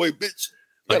 Get out of my way, bitch.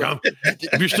 Like,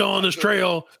 if you're still on this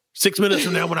trail 6 minutes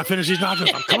from now when I finish these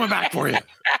nachos, I'm coming back for you.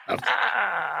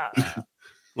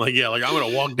 Like, yeah, like I'm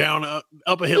going to walk down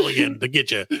up a hill again to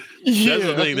get you. That's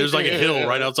the thing. There's like a hill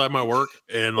right outside my work.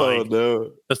 And like,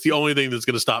 that's the only thing that's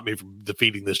going to stop me from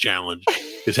defeating this challenge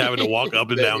is having to walk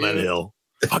up and down that hill.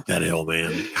 Fuck that hill,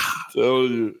 man. Tell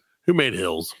you. Who made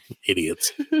hills?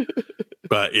 Idiots.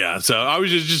 But yeah, so I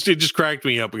was it just cracked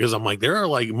me up because I'm like, there are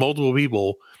like multiple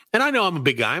people. And I know I'm a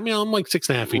big guy. I mean, I'm like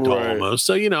 6.5 feet tall almost.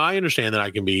 So, I understand that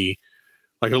I can be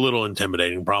like a little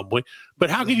intimidating probably.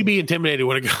 But how can you be intimidated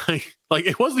when a guy, like,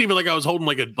 it wasn't even like I was holding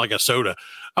like a soda.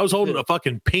 I was holding a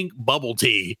fucking pink bubble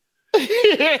tea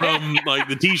from like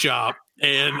the tea shop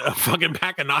and a fucking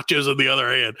pack of nachos in the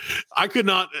other hand. I could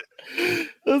not.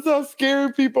 That's how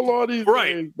scary people are these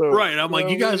days, though. Right. I'm like,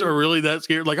 you guys are really that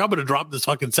scared? Like, I'm going to drop this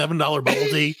fucking $7 bubble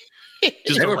tea.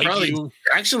 They were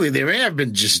actually, they may have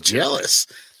been just jealous.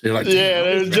 They're like,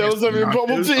 they're jealous of your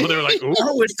bubble tea. Oh, they're like,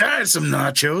 I wish I had some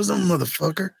nachos,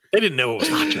 motherfucker. They didn't know it was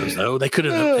nachos, though. They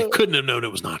couldn't have known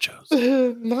it was nachos.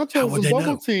 Nachos and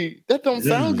bubble tea. That don't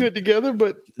sound good together,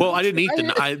 but well, I didn't eat the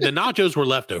nachos were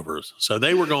leftovers, so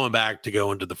they were going back to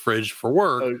go into the fridge for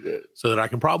work, so that I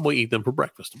can probably eat them for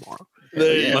breakfast tomorrow.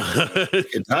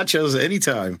 Nachos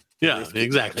anytime. Yeah,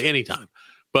 exactly, anytime.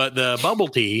 But the bubble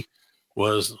tea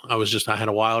I had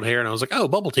a wild hair, and I was like, oh,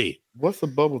 bubble tea. What's a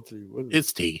bubble tea?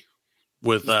 It's tea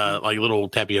with like little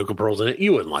tapioca pearls in it.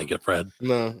 You wouldn't like it, Fred.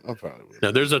 No, I probably would.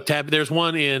 No, there's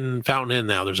one in Fountain Inn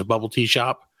now. There's a bubble tea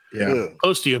shop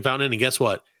close to you in Fountain Inn, and guess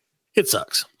what? It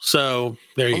sucks. So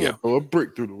there you go. Throw a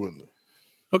brick through the window.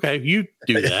 Okay, you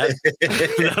do that.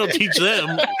 That'll teach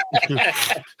them.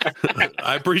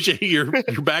 I appreciate you're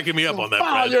backing me up on that.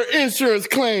 File your insurance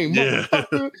claim. Yeah.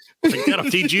 Like, that'll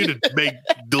teach you to make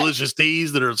delicious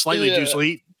teas that are slightly too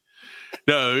sweet.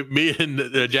 No, me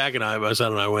and Jack and I, my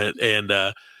son and I went, and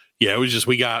it was just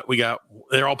we got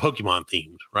they're all Pokemon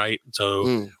themed, right?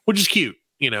 So which is cute.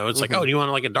 It's like, oh, do you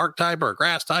want like a dark type or a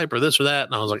grass type or this or that?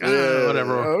 And I was like,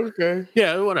 whatever. Okay.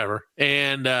 Yeah, whatever.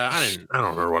 And I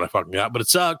don't remember what I fucking got, but it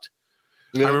sucked.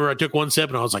 Yeah. I remember I took one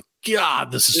sip and I was like,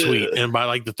 God, this is sweet. And by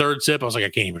like the third sip, I was like, I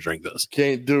can't even drink this.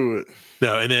 Can't do it.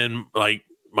 No. And then like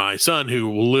my son,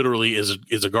 who literally is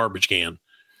a garbage can,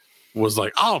 was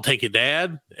like, I'll take it,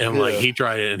 Dad. And like he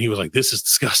tried it and he was like, this is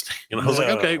disgusting. And I was like,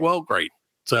 okay, well, great.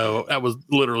 So that was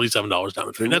literally $7 down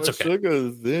the drain. That's okay.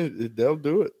 Sugar, they'll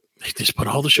do it. They just put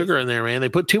all the sugar in there, man. They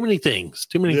put too many things.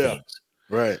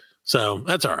 Right. So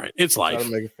that's all right. It's life.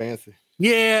 Gotta make it fancy.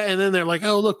 Yeah. And then they're like,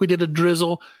 oh, look, we did a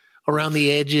drizzle around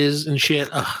the edges and shit.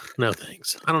 Oh, no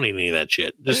thanks. I don't need any of that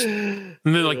shit. Just and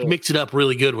then like mix it up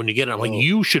really good when you get it. I'm like,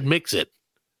 you should mix it.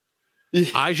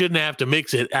 I shouldn't have to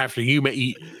mix it after you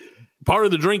eat. Part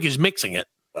of the drink is mixing it.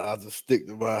 I'll just stick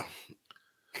to my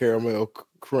caramel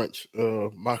crunch,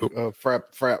 my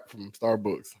frap from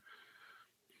Starbucks.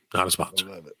 Not a sponsor.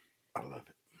 I love it. I love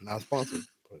it. Not sponsored.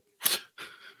 But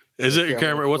Is it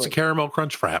caramel? What's a caramel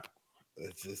crunch frap?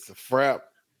 It's a frap.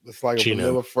 It's like a Chino.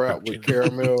 vanilla frap with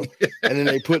caramel, and then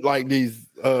they put like these.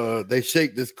 They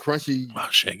shake this crunchy,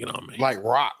 shaking on me, like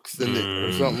rocks in it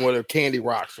or something, whatever, candy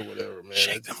rocks or whatever. Man,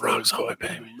 shake them rocks on me,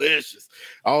 baby. Delicious.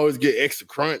 I always get extra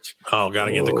crunch. Oh,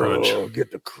 gotta get the crunch.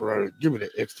 Get the crunch. Give me the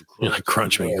extra crunch. You're like,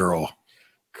 crunch me, girl.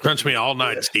 Crunch me all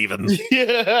night, Steven.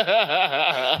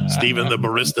 Yeah. Steven, the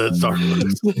barista at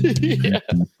Starbucks. Yeah.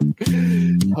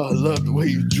 Oh, I love the way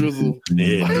you drizzle.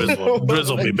 Yeah,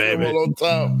 drizzle me, baby. On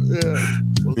top.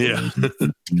 Yeah.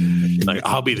 Like,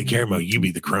 I'll be the caramel, you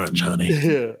be the crunch, honey.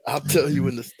 Yeah. I'll tell you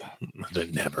when to stop.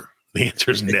 Never. The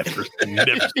answer is never.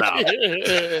 Never stop.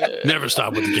 Never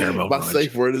stop with the caramel. My crunch.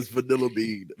 safe word is vanilla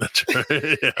bean. That's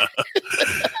right. Yeah.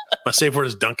 My safe word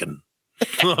is Duncan.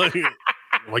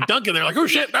 Like Duncan, they're like, oh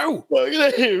shit, no.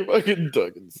 Fucking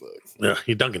Duncan sucks. Yeah,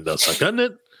 Duncan does suck, doesn't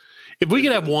it? If we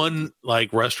could have one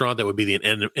like restaurant that would be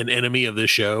an enemy of this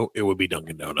show, it would be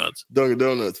Dunkin' Donuts. Dunkin'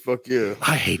 Donuts, fuck yeah.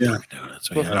 I hate Dunkin' Donuts,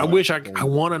 man. I wish I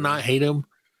want to not hate them,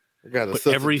 but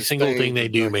every single thing they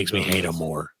do makes me hate them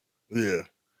more. Yeah.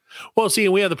 Well, see,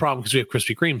 we have the problem because we have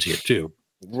Krispy Kremes here too.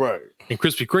 Right. And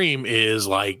Krispy Kreme is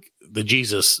like the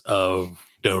Jesus of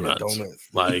donuts.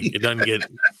 Like it doesn't get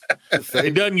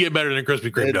better than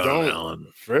Krispy Kreme donut, Alan.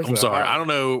 I'm sorry. I don't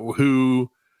know who.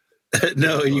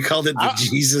 No, you called it the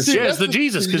Jesus. Yeah, it's the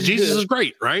Jesus because Jesus is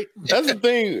great, right? That's the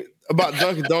thing about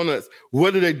Dunkin' Donuts.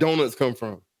 Where do their donuts come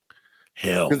from?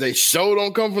 Hell. Because they sure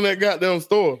don't come from that goddamn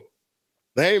store.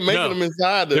 They ain't making them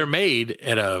inside there. They're made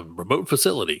at a remote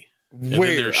facility.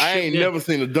 Where? I ain't never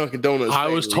seen a Dunkin' Donuts. I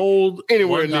was told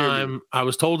anywhere one time, I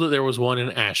was told that there was one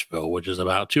in Asheville, which is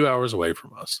about 2 hours away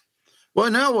from us. Well,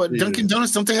 no, what Dunkin'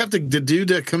 Donuts, don't they have the dude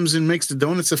that comes and makes the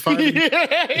donuts at 5?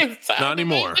 Not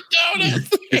anymore.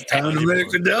 It's time to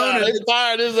make the donuts. He's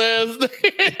tired his ass.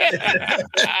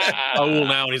 Oh, well,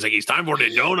 now he's like, it's time for the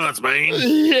donuts, man.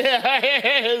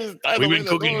 Yeah. We've been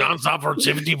cooking nonstop for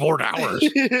 74 hours.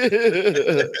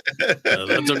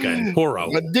 That's okay. Poor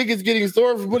Raul. My dick is getting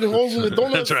sore for putting holes in the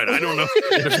donuts. That's right. I don't know.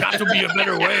 There's got to be a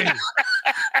better way.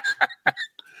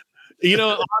 You know,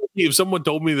 honestly, if someone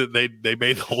told me that they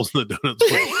made the holes in the donuts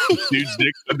with dude's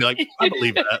dick, I'd be like, I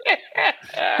believe that.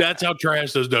 That's how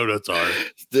trash those donuts are.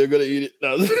 Still gonna eat it.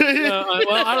 No.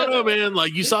 Well, I don't know, man.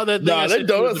 Like you saw that thing. Nah, their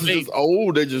donuts are just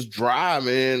old. They're just dry,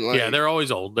 man. Like, yeah, they're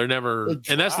always old. They're never.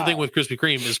 And that's the thing with Krispy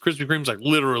Kreme is Krispy Kreme's like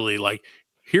literally like,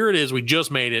 here it is. We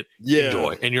just made it. Yeah.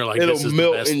 Enjoy. And you're like, it'll this is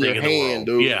melt the best in thing your in the hand,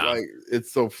 world. dude. Yeah, like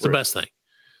it's so fresh. It's the best thing.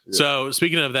 Yeah. So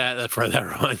speaking of that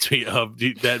reminds me of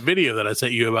that video that I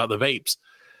sent you about the vapes.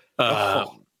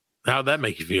 How'd that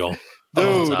make you feel?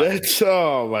 Dude, that's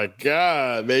oh my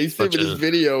god, man. You sent me this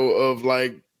video of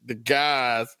like the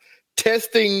guys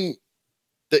testing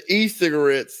the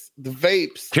e-cigarettes, the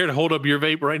vapes. Care to hold up your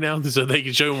vape right now so they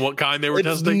can show them what kind they were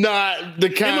testing? It's not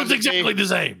the kind. It looks exactly the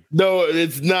same. No,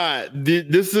 it's not.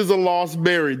 This is a Lost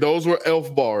Berry. Those were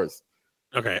Elf bars.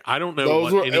 Okay, I don't know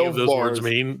what any of those words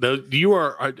mean.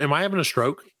 Am I having a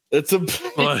stroke? It's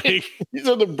like these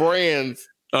are the brands.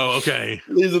 Oh, okay.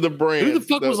 These are the brands. Who the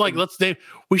fuck was like, let's name,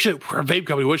 we're a vape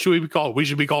company. What should we be called? We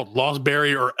should be called Lost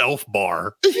Berry or Elf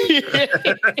Bar. Jesus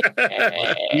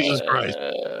Christ.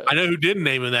 I know who didn't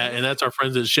name it that, and that's our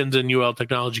friends at Shenzhen UL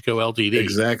Technology Co. Ltd.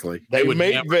 Exactly. They would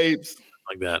make vapes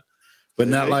like that. But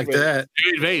not like that.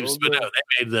 They made vapes, but no,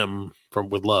 they made them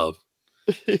with love.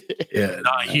 Yeah.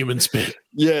 Not human spit.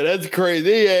 Yeah, that's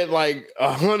crazy. He had like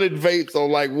 100 vapes on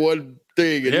like one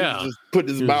thing, and he just put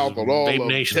his mouth on all of them,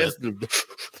 testing them,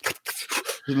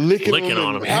 licking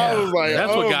on them. Yeah. I was like,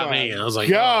 that's what got me. I was like,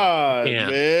 God,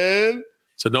 man.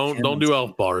 So don't do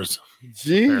Elf bars.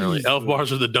 Apparently, Elf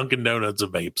bars are the Dunkin' Donuts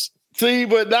of vapes. See,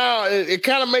 but now it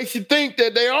kind of makes you think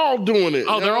that they all doing it.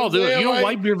 Oh, they're all doing it. You don't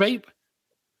wipe your vape?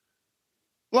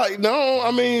 Like, no,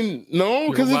 I mean, no,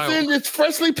 because it's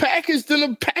freshly packaged in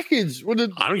a package. I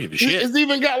don't give a shit. It's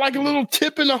even got like a little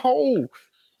tip in the hole.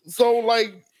 So,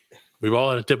 like, we've all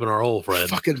had a tip in our hole, Fred.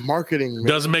 Fucking marketing, man.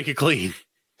 Doesn't make it clean.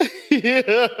 Yeah,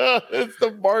 it's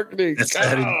the marketing. That's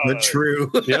but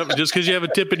true. Yep, just because you have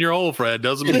a tip in your hole, Fred,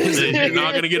 doesn't mean that you're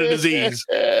not going to get a disease.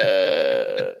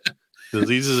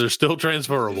 Diseases are still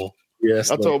transferable.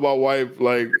 Yes, I told my wife,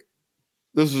 like,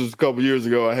 this was a couple years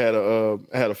ago. I had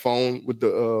a phone with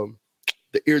the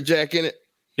ear jack in it.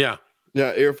 Yeah,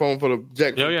 earphone for the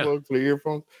jack plug for the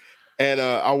earphones. And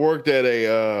I worked at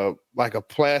a like a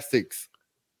plastics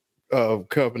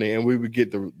company, and we would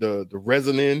get the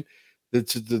resin in,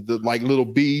 the like little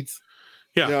beads.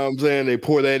 Yeah, you know what I'm saying? They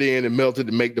pour that in and melt it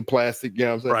to make the plastic. You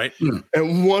know what I'm saying? Right.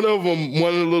 And one of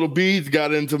the little beads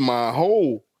got into my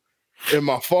hole in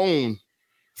my phone.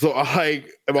 So and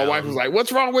my wife was like,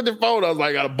 "What's wrong with the phone?" I was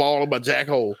like, "I got a ball in my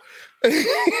jackhole." But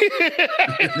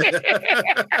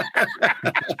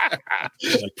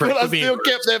I still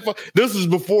kept that phone. This is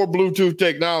before Bluetooth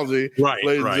technology,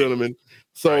 ladies and gentlemen.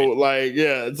 So I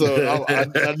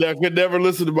could never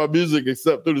listen to my music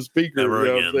except through the speaker. Never you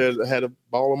know what I'm saying? I had a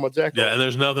ball in my jackhole. Yeah, and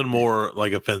there's nothing more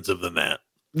like offensive than that.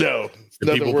 No,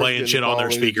 people playing shit on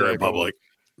their speaker in public.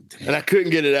 And I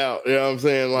couldn't get it out. You know what I'm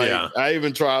saying? I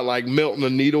even tried melting a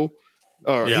needle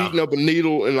or heating up a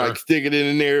needle and sticking it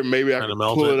in there. Maybe I could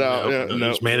pull it out.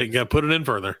 Just made it. Got put it in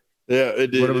further. Yeah,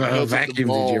 it did. What about a vacuum?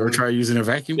 Did you ever try using a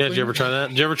vacuum? Yeah, did you ever try that?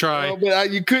 Did you ever try? No,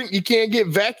 but you can't get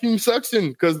vacuum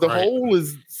suction because the hole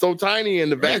is so tiny in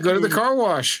the vacuum. Go to the car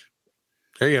wash.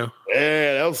 There you go.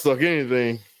 Yeah, that'll suck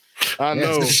anything. I know.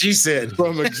 That's what she said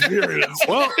from experience.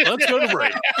 Well, let's go to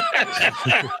break.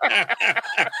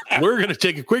 We're going to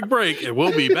take a quick break, and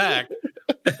we'll be back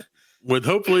with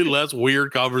hopefully less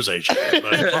weird conversation,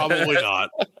 but probably not,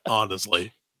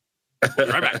 honestly. We'll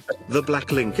be right back. The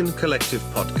Black Lincoln Collective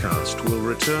podcast will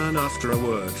return after a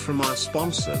word from our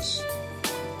sponsors.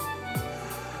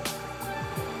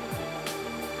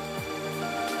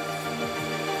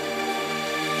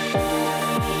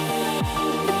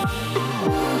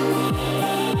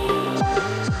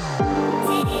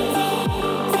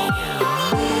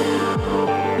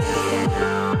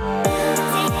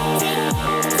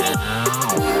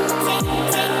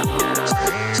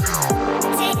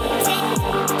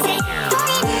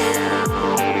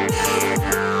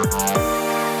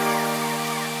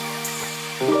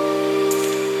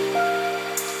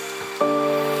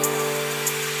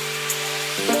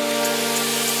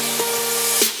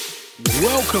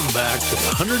 Welcome back to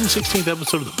the 116th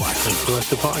episode of the Black Lincoln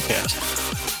Collective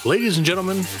podcast. Ladies and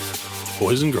gentlemen,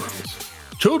 boys and girls,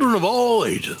 children of all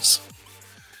ages,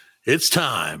 it's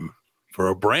time for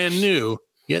a brand new,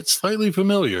 yet slightly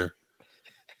familiar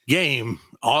game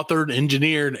authored,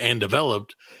 engineered, and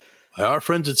developed by our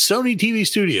friends at Sony TV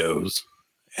Studios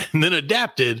and then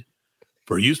adapted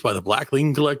for use by the Black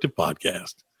Lincoln Collective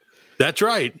podcast. That's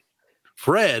right.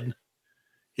 Fred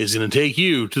is going to take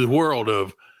you to the world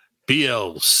of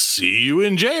BL, see you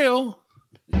in jail.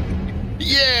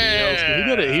 Yeah. He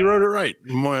did it. He wrote it right,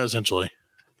 more essentially.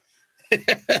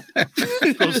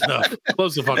 Close enough.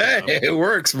 Close the fuck enough. It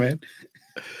works, man.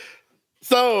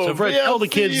 So Fred, tell the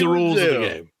kids the rules of the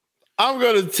game. I'm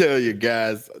going to tell you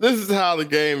guys, this is how the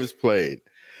game is played.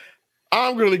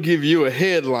 I'm going to give you a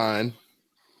headline,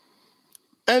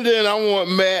 and then I want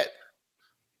Matt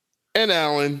and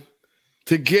Alan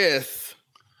to guess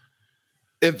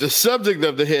if the subject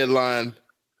of the headline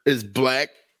is Black,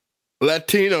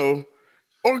 Latino,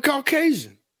 or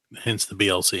Caucasian. Hence the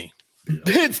BLC.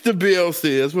 Hence the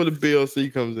BLC. That's where the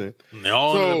BLC comes in. And they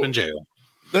all end up in jail.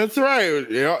 That's right.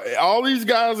 All these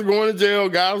guys are going to jail.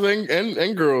 Guys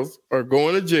and girls are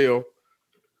going to jail.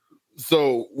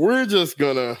 So we're just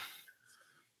gonna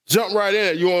jump right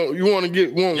in. You want me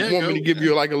to give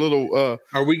you like a little?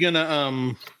 Are we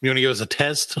gonna You want to give us a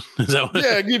test? Is that what?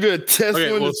 Yeah, give you a test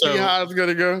to see how it's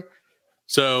gonna go.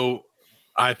 So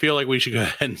I feel like we should go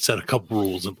ahead and set a couple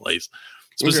rules in place.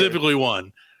 Specifically,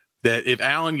 one that if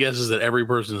Alan guesses that every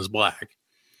person is black,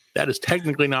 that is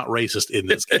technically not racist in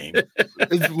this game.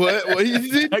 What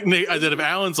you said? I said if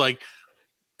Alan's like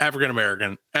African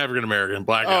American,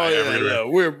 black guy, African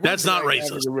American, that's not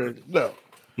racist. No.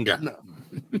 Okay. No.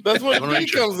 That's what B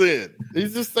comes in.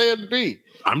 He's just saying B.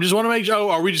 I'm just want to make sure. Oh,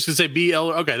 are we just gonna say BL?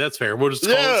 Okay, that's fair. We'll just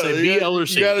say BL or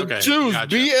C. You gotta choose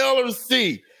BL or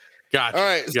C. Gotcha. All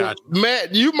right, so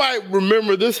Matt, you might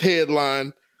remember this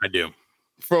headline. I do.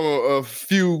 From a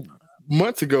few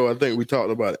months ago, I think we talked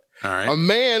about it. All right. A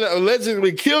man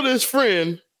allegedly killed his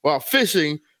friend while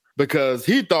fishing because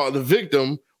he thought the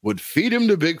victim would feed him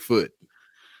to Bigfoot.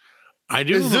 I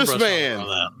do. Is this man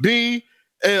B,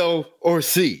 L, or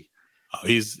C? Oh,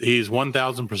 he's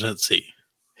 1,000% C.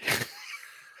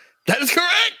 That is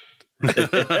correct.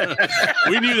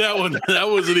 We knew that one. That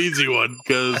was an easy one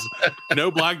because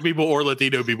no black people or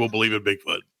Latino people believe in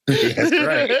Bigfoot. That's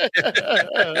right.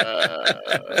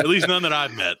 At least none that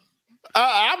I've met.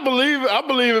 I believe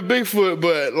in Bigfoot,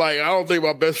 but like I don't think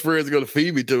my best friend's gonna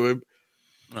feed me to him.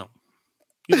 No,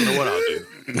 you don't know what I'll do.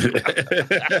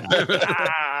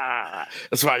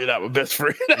 That's why you're not my best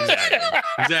friend.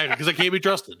 Exactly, because I can't be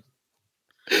trusted.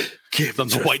 I'm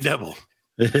the white devil.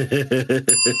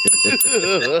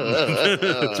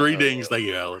 3 dings. Thank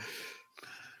you, Alan.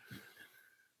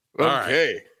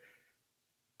 Okay. Right.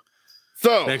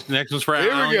 So next one's for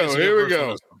Here Alan. we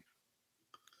go.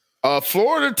 A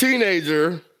Florida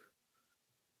teenager.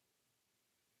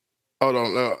 Hold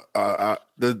on, no.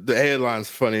 The headline's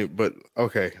funny, but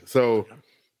okay. So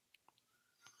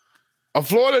A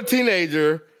Florida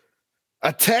teenager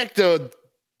attacked a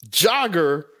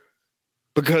jogger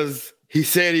because he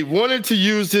said he wanted to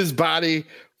use his body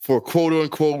for quote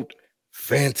unquote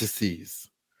fantasies.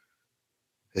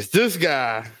 Is this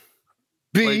guy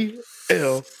B,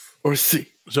 L, or C?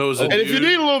 So it was and if you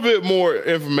need a little bit more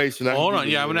information, hold on.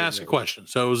 Yeah, I'm going to ask a question.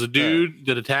 So it was a dude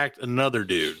that attacked another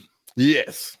dude.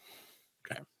 Yes.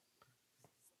 Okay.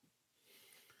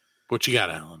 What you got,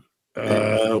 Alan?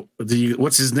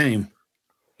 What's his name?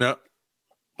 No.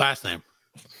 Last name.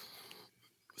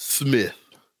 Smith.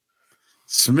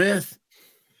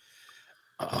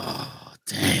 Oh,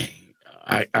 dang.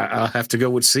 I'll have to go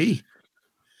with C.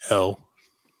 L.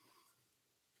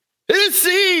 It's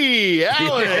C.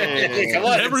 Alan. Come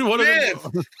on, every one of them.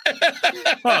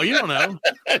 Oh, you don't know.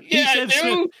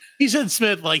 He said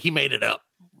Smith like he made it up.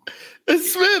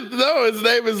 It's Smith. No, his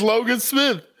name is Logan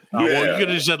Smith. Oh, well, you could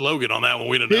have just said Logan on that one.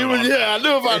 We didn't know. I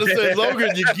knew if I'd have said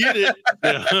Logan, you get it.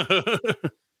 Yeah.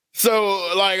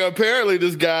 So, like, apparently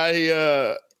this guy,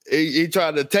 he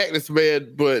tried to attack this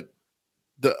man, but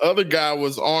the other guy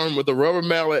was armed with a rubber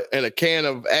mallet and a can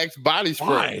of Axe body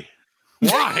spray.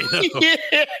 Why?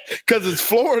 Yeah, because it's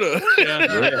Florida.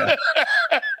 Yeah.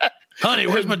 Honey,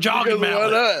 where's my jogging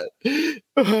mallet?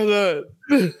 Why not?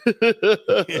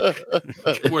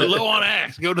 We're low on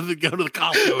Axe. Go to the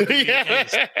Costco. Yeah.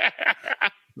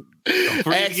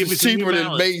 Axe is cheaper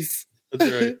than Mace.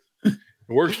 That's right. It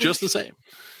works just the same.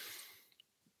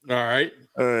 All right.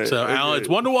 So, okay. Alan, it's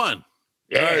 1-1.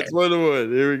 Yeah. All right, it's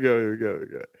 1-1. Here we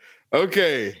go.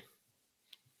 Okay.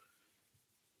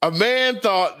 A man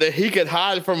thought that he could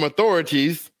hide from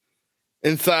authorities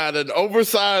inside an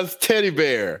oversized teddy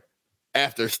bear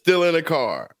after stealing a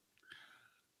car.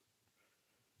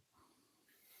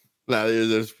 Now,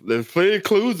 there's plenty of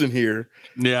clues in here.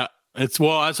 Yeah. That's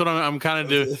what I'm kind of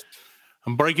doing.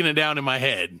 I'm breaking it down in my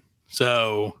head.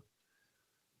 So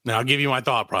now I'll give you my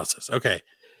thought process. Okay.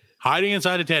 Hiding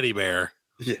inside a teddy bear.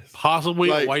 Yes.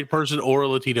 Possibly a white person or a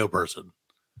Latino person.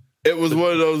 It was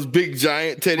one of those big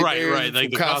giant teddy bears. Right.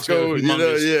 Like from Costco. It's one of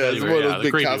those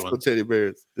big Costco ones. Teddy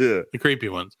bears. Yeah. The creepy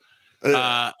ones.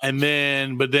 But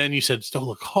then you said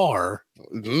stole a car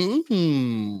and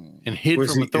hid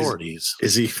from authorities.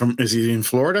 Is he in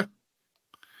Florida?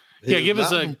 Yeah, can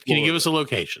you give us a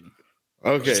location?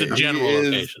 Okay. Just a general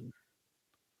location.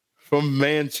 From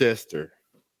Manchester.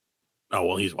 Oh,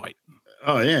 well, he's white.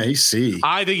 Oh, yeah, he's C.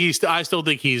 I still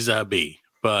think he's B,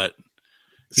 but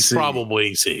he's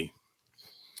probably C.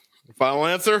 Final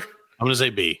answer? I'm going to say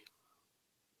B.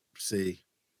 C.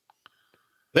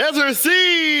 The answer is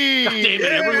C. God damn it,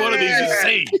 every one of these is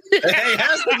C. Hey,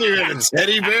 has to be in a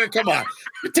teddy bear. Come on.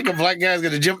 You think a black guy's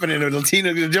going to jump in a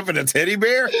Latino going to jump in a teddy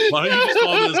bear? Why don't you just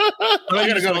call this? I'm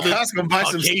going to go to Costco and buy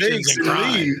some steaks and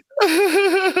leave.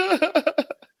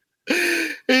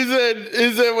 He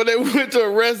said when they went to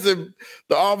arrest him,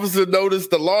 the officer noticed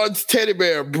the large teddy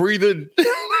bear breathing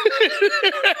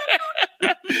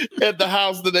at the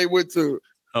house that they went to.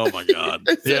 Oh my God!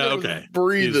 Yeah, okay.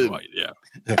 Breathing. White, yeah.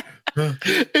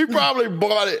 He probably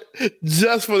bought it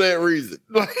just for that reason.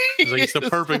 It's the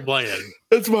perfect plan.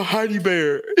 That's my Heidi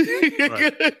bear.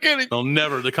 Right.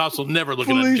 The cops will never look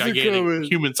at a gigantic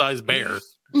human-sized bear.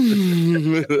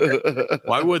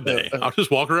 Why would they? I'll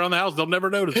just walk around the house. They'll never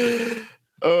notice it.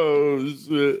 Oh,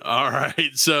 shit. All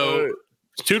right. So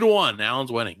it's 2-1.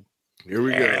 Alan's winning. Here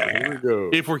we go.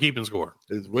 If we're keeping score.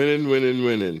 It's winning.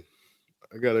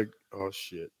 I got to... Oh,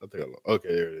 shit. I think I lost.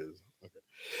 Okay, there it is. Okay.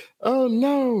 Oh,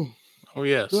 no. Oh,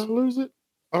 yes. Did I lose it?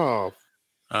 Oh.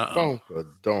 Don't.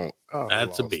 Oh,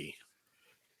 that's a B.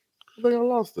 I think I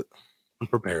lost it.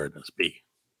 Preparedness, B.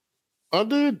 I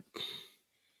did.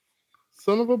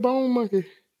 Son of a bone monkey.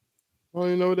 I don't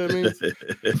even know what that means.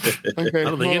 Okay, I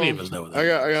don't think any of us know what that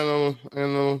means. I got another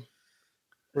one.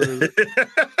 Where is it?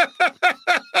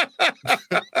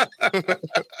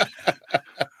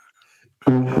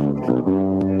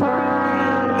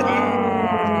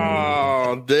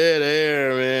 Oh, dead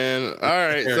air, man. All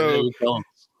right, so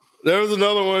there was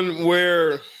another one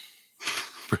where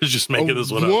we're just making this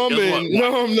one up. No,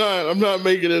 I'm not. I'm not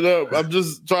making it up. I'm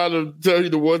just trying to tell you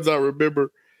the ones I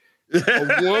remember. A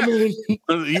woman.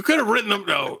 You could have written them.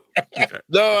 No. Okay.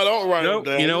 No, I don't write them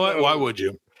down. You know what? Why would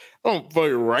you? I don't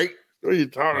fucking write. What are you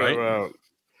talking about?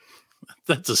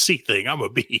 That's a C thing. I'm a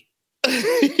B.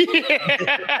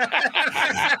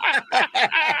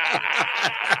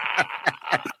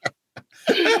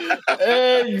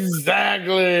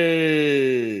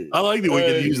 Exactly. I like that we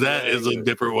can use that as a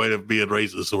different way of being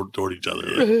racist toward each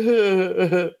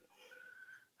other.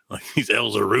 Like these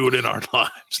L's are ruining our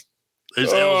lives.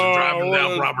 These L's are driving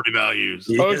down property values.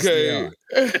 Okay.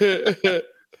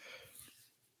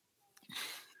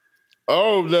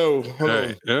 Oh no. Hold on.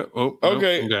 Right. Yeah. Oh,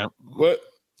 Okay. Nope. Okay. What?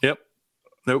 Yep.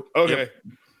 Nope. Okay. Yep.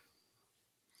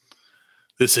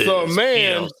 This is So a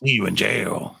man see you in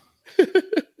jail.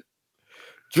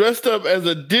 dressed up as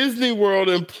a Disney World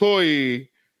employee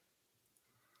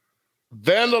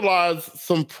vandalized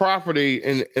some property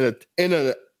in a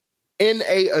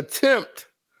attempt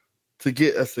to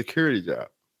get a security job.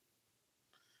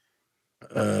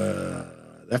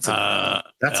 That's an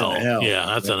L. Yeah,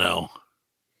 that's an L.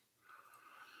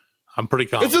 I'm pretty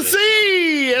confident. It's a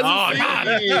C. It's Oh, a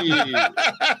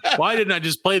C. Why didn't I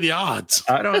just play the odds?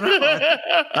 I don't know.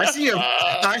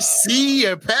 I see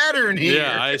a pattern here.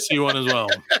 Yeah, I see one as well.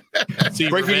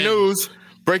 Breaking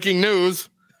news.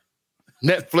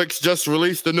 Netflix just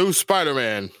released the new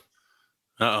Spider-Man.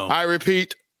 Uh-oh. I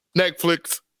repeat,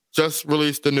 Netflix just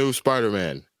released the new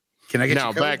Spider-Man. Can I get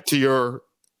now back to your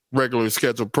regular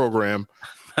scheduled program?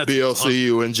 Bill, see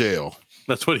you in jail.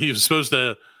 That's what he was supposed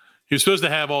to. He was supposed to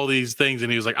have all these things, and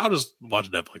he was like, "I'll just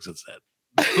watch Netflix instead.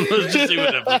 Let's just see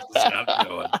what Netflix has got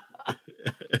going."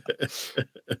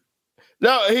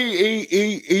 No,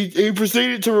 he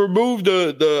proceeded to remove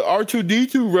the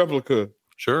R2D2 replica.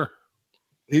 Sure.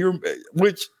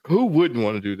 Which who wouldn't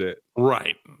want to do that?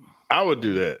 Right. I would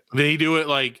do that. Did he do it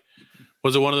like?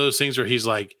 Was it one of those things where he's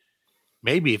like,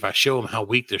 maybe if I show them how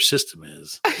weak their system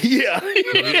is? Yeah.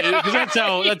 Because that's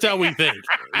how we think.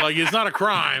 Like, it's not a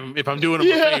crime if I'm doing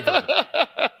them a favor.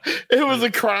 It was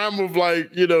a crime of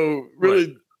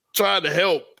really trying to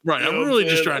help. Right. I'm really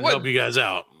just trying to help you guys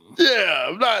out. Yeah.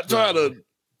 I'm not trying to.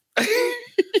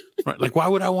 Right. Like, why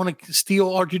would I want to steal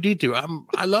R2D2?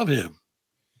 I love him.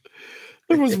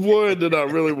 There was one that I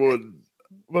really wanted,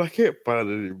 but I can't find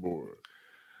it anymore.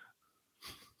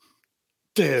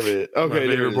 Damn it. Okay. My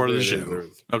favorite part of the show.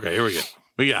 Okay, here we go.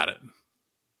 We got it.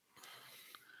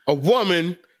 A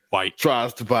woman white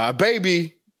tries to buy a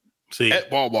baby at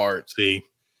Walmart.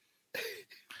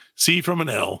 C from an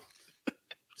L.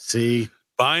 C.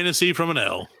 Buying a C from an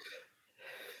L.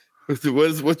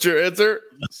 What's your answer?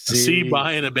 C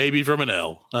buying a baby from an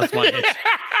L. That's my answer.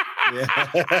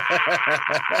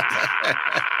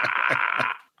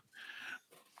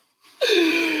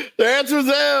 The answer is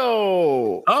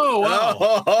L. Oh, wow.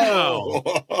 Oh.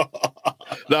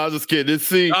 No, I was just kidding. It's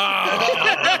C. Oh,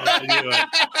 I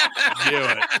knew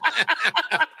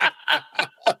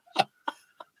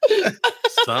it.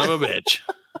 Son of a bitch.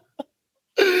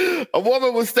 A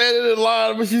woman was standing in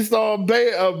line when she saw a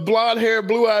blonde-haired,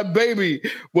 blue-eyed baby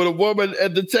with a woman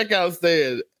at the checkout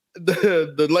stand.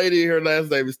 The lady, her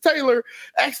last name is Taylor,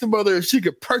 asked the mother if she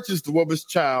could purchase the woman's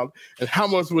child and how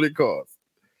much would it cost.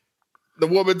 The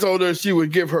woman told her she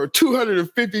would give her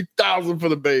 $250,000 for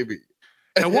the baby.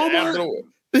 At Walmart?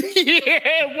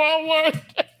 Yeah, Walmart.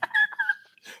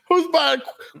 Who's buying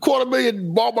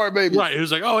 $250,000 Walmart baby? Right. He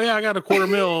was like, oh, yeah, I got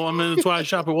 $250,000. I mean, that's why I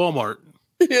shop at Walmart.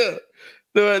 Yeah.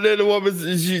 And then the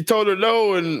woman, she told her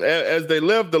no, and as they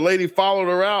left, the lady followed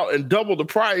her out and doubled the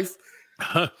price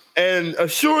and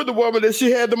assured the woman that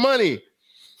she had the money.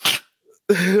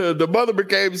 The mother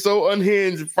became so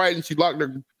unhinged and frightened, she locked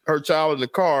her child in the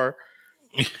car.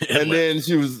 And then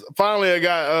she was finally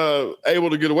able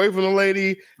to get away from the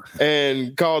lady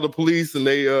and called the police, and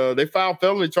they filed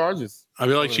felony charges. I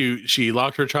feel like she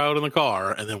locked her child in the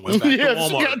car and then went back to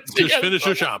Walmart to finish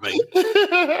her shopping.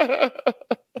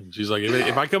 She's like,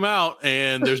 if I come out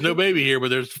and there's no baby here, but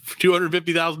there's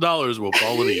 $250,000, we'll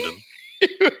call it even.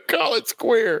 Call it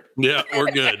square. Yeah,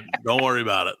 we're good. Don't worry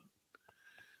about it.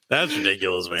 That's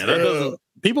ridiculous, man.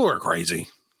 People are crazy.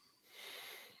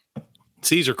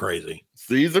 C's are crazy.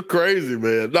 C's are crazy,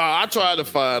 man. No, I tried to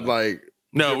find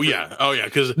No, yeah. Oh, yeah.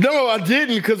 Because no, I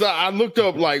didn't, because I looked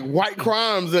up white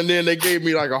crimes, and then they gave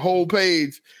me a whole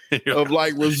page of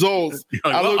results.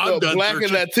 I looked up black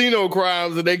and Latino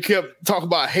crimes, and they kept talking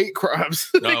about hate crimes.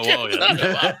 Oh, well,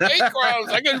 yeah. Hate crimes.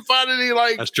 I couldn't find any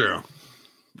That's true.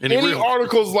 Any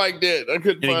articles like that. I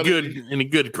couldn't find any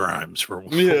good crimes for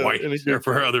white or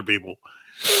for other people.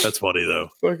 That's funny though.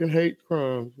 Fucking hate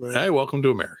crimes, man. Hey, welcome to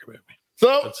America, baby.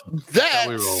 So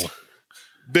that's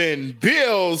been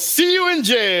Bill. See you in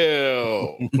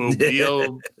jail.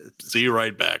 Bill, see you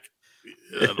right back.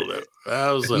 I don't know.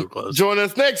 That was so close. Join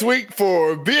us next week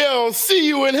for Bill. See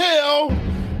you in hell,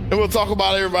 and we'll talk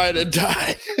about everybody that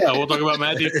died. Yeah, we'll talk about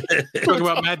Matthew.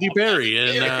 Perry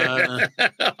and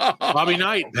Bobby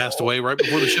Knight passed away right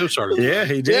before the show started. Yeah,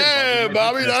 he did. Yeah,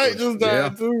 Bobby Knight just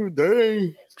died too.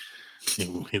 Dang.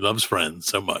 He loves Friends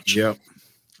so much. Yep.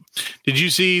 Did you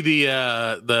see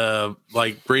the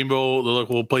Greenville, the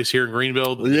local place here in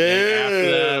Greenville? Yeah.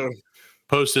 After that,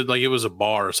 posted it was a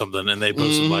bar or something, and they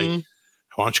posted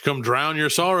Why don't you come drown your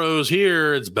sorrows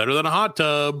here? It's better than a hot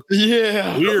tub.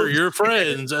 Yeah. We're your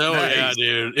friends. Oh, Nice. yeah,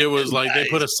 dude. It was like they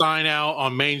put a sign out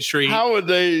on Main Street. How would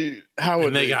they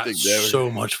got think that so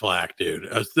much flack,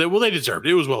 dude. They deserved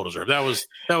it. It was well deserved. That was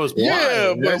yeah,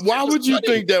 wild. but why would you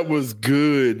think that was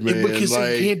good, man? Because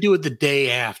they can't do it the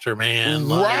day after, man.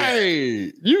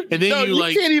 Right. You can't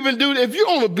even do that. If you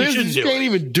own a business, you can't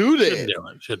even do that.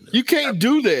 You can't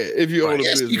do that if you own a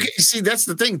business. See, that's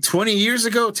the thing. 20 years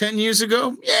ago, 10 years ago,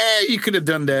 yeah, you could have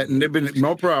done that and there'd been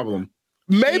no problem.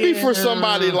 Maybe for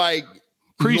somebody like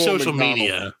pre-social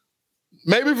media.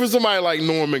 Maybe for somebody like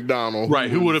Norm Macdonald.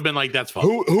 Right, who would have been like, that's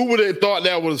funny. Who would have thought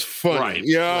that was funny? Right.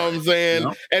 You know what I'm saying?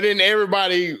 Yep. And then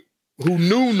everybody who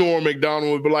knew Norm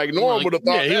Macdonald would be like, Norm would have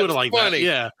thought he would have liked funny.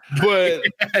 That. Yeah.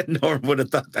 But Norm would have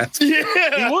thought that's funny.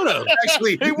 Yeah. He would have.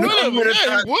 Actually,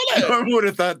 Norm would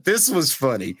have thought this was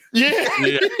funny. Yeah.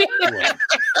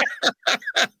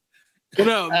 Well,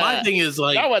 no, my thing is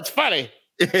like, that was funny.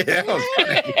 Yeah,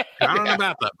 I don't know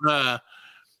about that.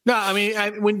 No, I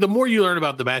mean, when the more you learn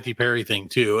about the Matthew Perry thing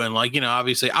too, and like,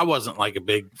 obviously I wasn't like a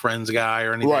big Friends guy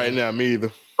or anything. Right now, me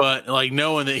either. But like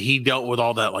knowing that he dealt with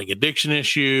all that like addiction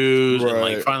issues and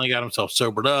like finally got himself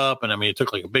sobered up, and I mean it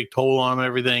took like a big toll on him and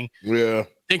everything. Yeah.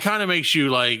 It kind of makes you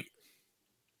like,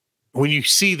 when you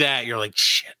see that, you're like,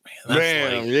 shit, man.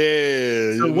 That's like,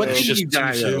 yeah. So what did he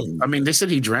die of? I mean, they said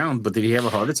he drowned, but did he have a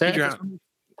heart attack?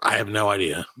 I have no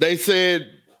idea. They said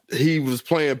he was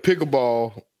playing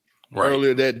pickleball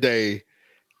earlier that day,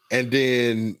 and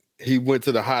then he went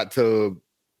to the hot tub,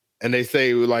 and they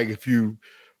say like if you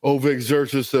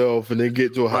overexert yourself and then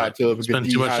get to a hot tub and spend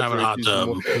too much time in a hot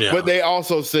tub. Yeah. But they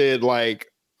also said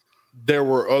like there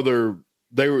were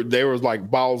there was like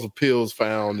bottles of pills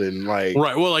found and like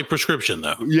like prescription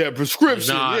though. Yeah,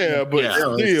 prescription.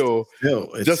 Still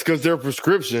just because they're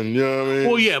prescription, you know what I mean?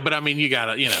 Well, yeah, but I mean you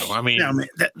gotta,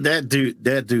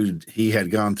 that dude, he had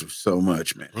gone through so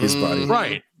much, man. His body,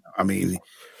 right? I mean,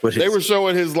 they were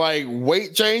showing his like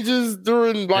weight changes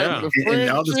during like and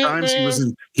all the times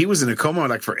he was in a coma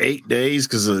like for 8 days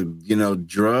because of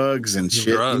drugs and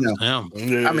shit.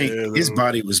 I mean, his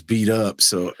body was beat up,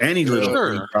 so any little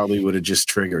thing probably would have just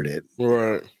triggered it.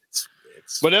 Right.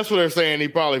 But that's what they're saying. He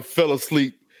probably fell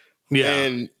asleep. Yeah,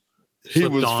 and he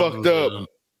was fucked up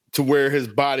to where his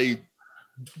body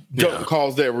don't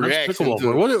cause that reaction.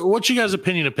 What's you guys'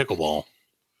 opinion of pickleball?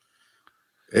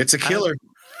 It's a killer.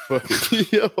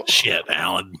 Shit,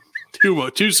 Alan.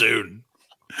 Too soon.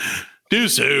 Too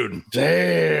soon.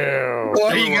 Damn.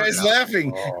 Why are you guys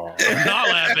laughing? I'm not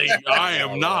laughing. I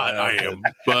am not. I am.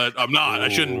 But I'm not. I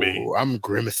shouldn't be. I'm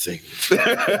grimacing.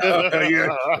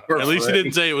 At least he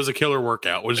didn't say it was a killer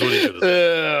workout, which is what he should have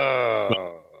said.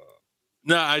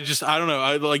 No, I don't know.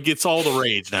 I like it's all the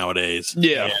rage nowadays.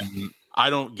 Yeah. I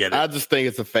don't get it. I just think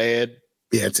it's a fad.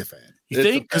 Yeah, it's a fad. You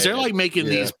think? Because they're like making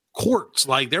these courts,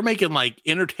 like they're making like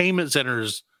entertainment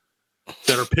centers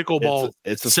that are pickleball.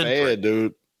 It's a fad,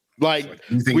 dude. Like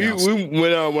we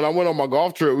when I went on my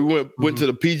golf trip, we went to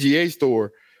the PGA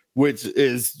store, which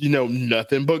is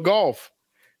nothing but golf,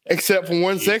 except for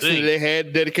one section that they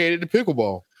had dedicated to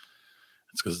pickleball.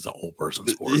 It's because it's an old person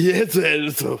sport. Yeah, it's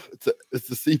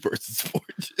a C person sport.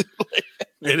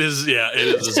 It is. Yeah, it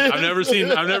is. I've never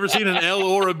seen an L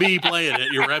or a B playing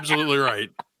it. You're absolutely right.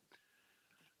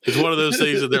 It's one of those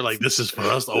things that they're like, this is for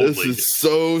us only. This is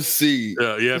so C.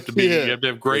 Yeah, you have to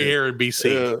have gray hair and be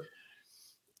C.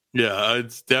 Yeah,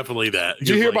 it's definitely that. Did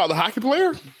you hear about the hockey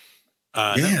player?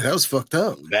 That was fucked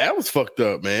up. That was fucked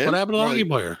up, man. What happened to the hockey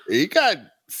player? He got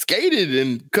skated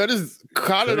and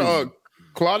clotted artery.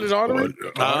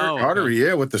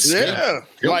 Artery, with the skin. Yeah,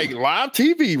 like live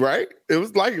TV, right? It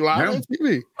was like live on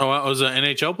TV. Oh, it was an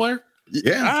NHL player?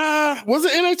 Yeah. Was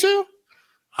it NHL?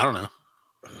 I don't know.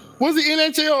 Was it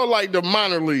NHL or like the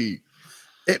minor league?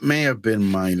 It may have been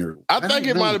minor. I think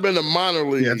it might have been the minor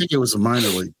league. Yeah, I think it was a minor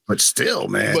league, but still,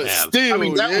 man. But still, I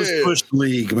mean, that was push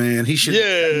league, man. He should.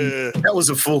 Yeah, that was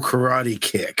a full karate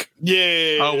kick.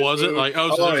 Yeah. Oh, was it like?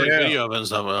 Oh, so there's like video of it and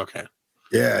stuff. Okay.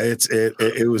 Yeah,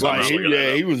 it was like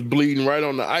he was bleeding right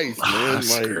on the ice, man.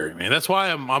 Scary, man. That's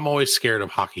why I'm always scared of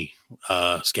hockey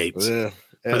skates. Yeah.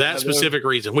 For that specific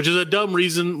reason, which is a dumb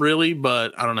reason, really,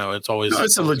 but I don't know. It's always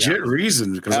it's a legit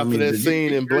reason because after that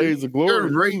scene in Blades of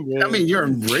Glory, you're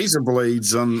in razor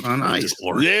blades on ice.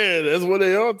 Yeah, that's what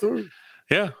they are too.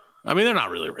 Yeah, I mean they're not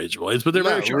really razor blades, but they're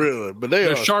very sharp. Really, but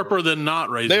they're sharper than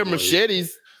not razor. They're blades.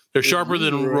 machetes. They're sharper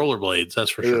than rollerblades. That's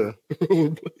for sure.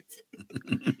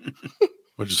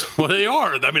 Which is what they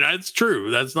are. I mean, that's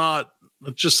true. That's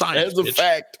just science. That's a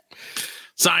fact.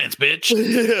 Science, bitch.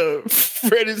 Yeah,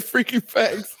 Freddy's freaky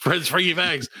facts. Fred's freaky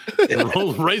facts.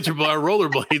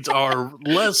 Rollerblades are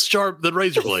less sharp than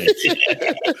razor blades,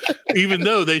 even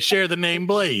though they share the name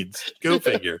blades. Go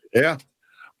figure. Yeah.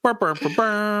 Fred's freaky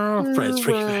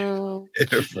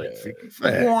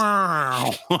facts.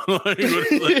 Wow. Let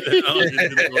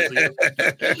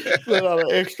out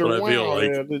an extra what I feel wow. like.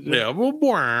 Yeah.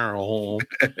 Wow.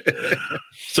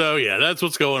 So yeah, that's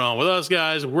what's going on with us,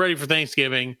 guys. We're ready for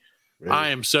Thanksgiving. Really? I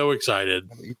am so excited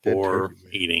for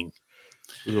eating.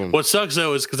 What sucks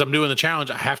though is because I'm doing the challenge.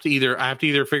 I have to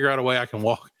either figure out a way I can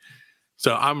walk.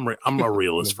 So I'm a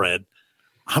realist, Fred.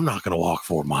 I'm not going to walk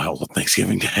 4 miles on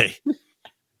Thanksgiving Day.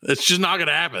 It's just not going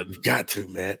to happen. You got to,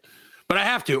 man. But I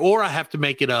have to, or I have to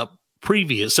make it up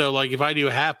previous. So like if I do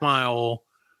a half mile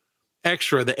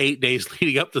extra the 8 days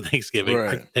leading up to Thanksgiving,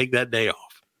 I can take that day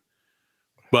off.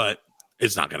 But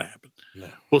it's not going to happen. No.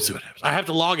 We'll see what happens. I have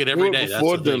to log it every day.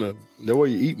 Before dinner. That way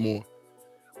you eat more.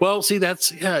 Well, see,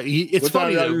 that's it's what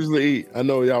funny. What time y'all usually eat? I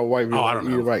know y'all white people I don't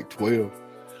know. Eat like 12.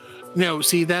 No,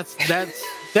 see, that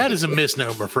is a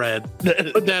misnomer, Fred.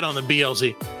 Put that on the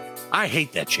BLC. I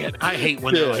hate that shit. I hate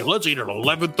when they're like, let's eat at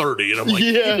 11:30. And I'm like,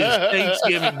 it is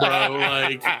Thanksgiving, bro.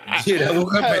 Like, I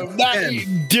woke up at not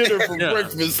eating dinner for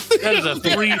breakfast. That is a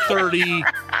 3:30.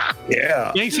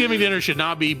 Yeah. Thanksgiving dinner should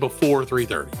not be before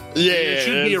 3:30. Yeah. It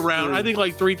should be around, true. I think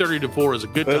like 3:30 to 4 is a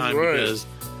good time because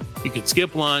you can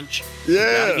skip lunch.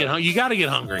 Yeah. You got to get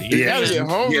hungry. You got to get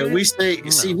hungry. Yeah, we say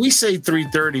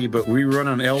 3:30, but we run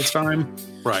on L time.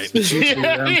 Right. It's usually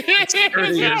around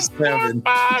 6:30 or 7.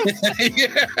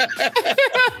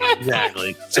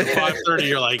 Exactly. So 5:30,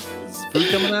 you're like, is food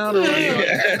coming out? Or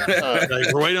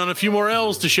like, we're waiting on a few more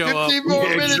L's to show 15 up. more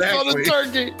minutes on the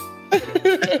turkey.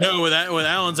 No, with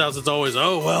Alan's house, it's always,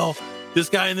 oh, well, this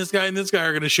guy and this guy and this guy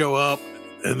are going to show up.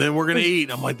 And then we're going to eat.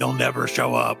 I'm like, they'll never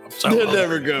show up. I'm so They'll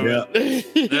never go. Yeah.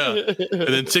 And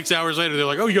then 6 hours later, they're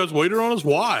like, oh, you guys waited on us?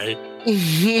 Why?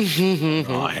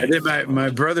 And then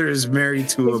my brother is married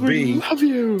to a bee. Love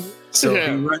you. So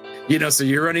so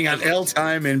you're running on L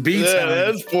time and B time.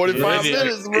 That's 45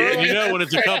 minutes, bro. And you know when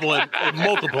it's a couple, it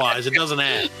multiplies. It doesn't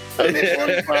add.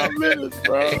 45 minutes,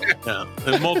 bro. Yeah,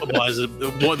 it multiplies.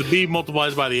 The B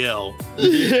multiplies by the L.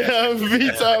 Yeah,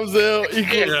 B times L equals.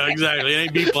 Yeah, exactly. It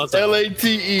ain't B plus L. LATE.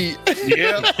 Yeah.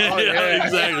 Yeah,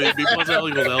 exactly. B plus L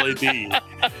equals LATE.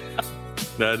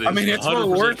 I mean, it's well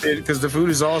worth it because the food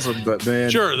is awesome, but man.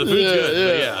 Sure, the food's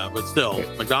good, but still,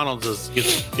 McDonald's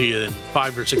gets to you in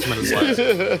 5 or 6 minutes less.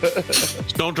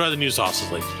 Just don't try the new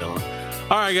sauces, ladies and gentlemen.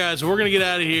 All right, guys, we're going to get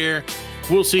out of here.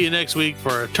 We'll see you next week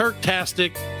for a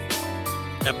Turktastic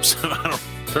episode. I don't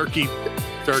Turkey.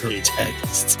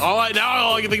 All I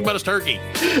can think about is turkey.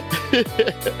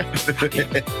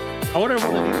 I wonder if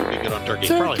we're going to be good on turkey.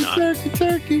 Probably not.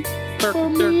 Turkey. For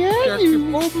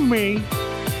me.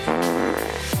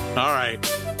 All right,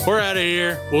 we're out of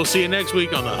here. We'll see you next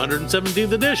week on the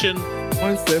 117th edition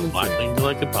of the Black Thing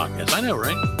Collective Podcast. I know,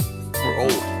 right? We're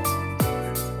old.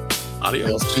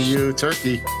 Adios. See you,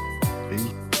 turkey.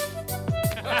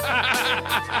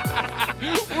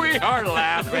 We are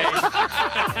laughing.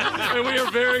 And we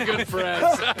are very good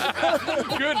friends.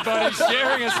 Good buddies,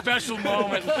 sharing a special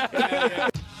moment.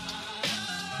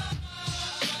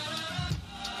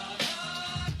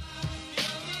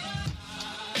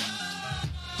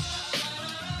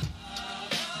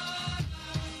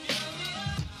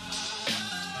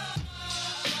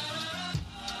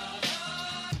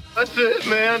 That's it,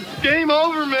 man. Game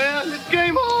over, man. It's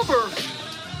game over.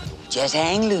 Just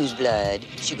hang loose, blood.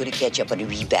 She gonna catch up on the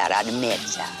rebound on the med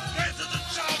side.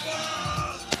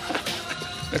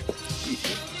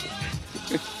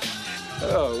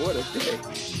 Oh, what a day.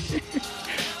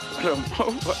 What a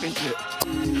motherfucking day.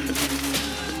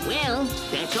 Well,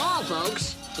 that's all,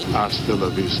 folks. Hasta la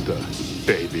vista,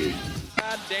 baby.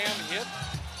 Goddamn hit.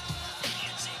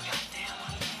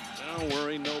 Don't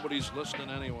worry, nobody's listening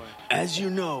anyway. As you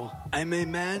know, I'm a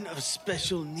man of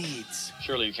special needs.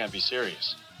 Surely you can't be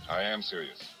serious. I am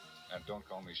serious. And don't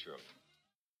call me Shirley.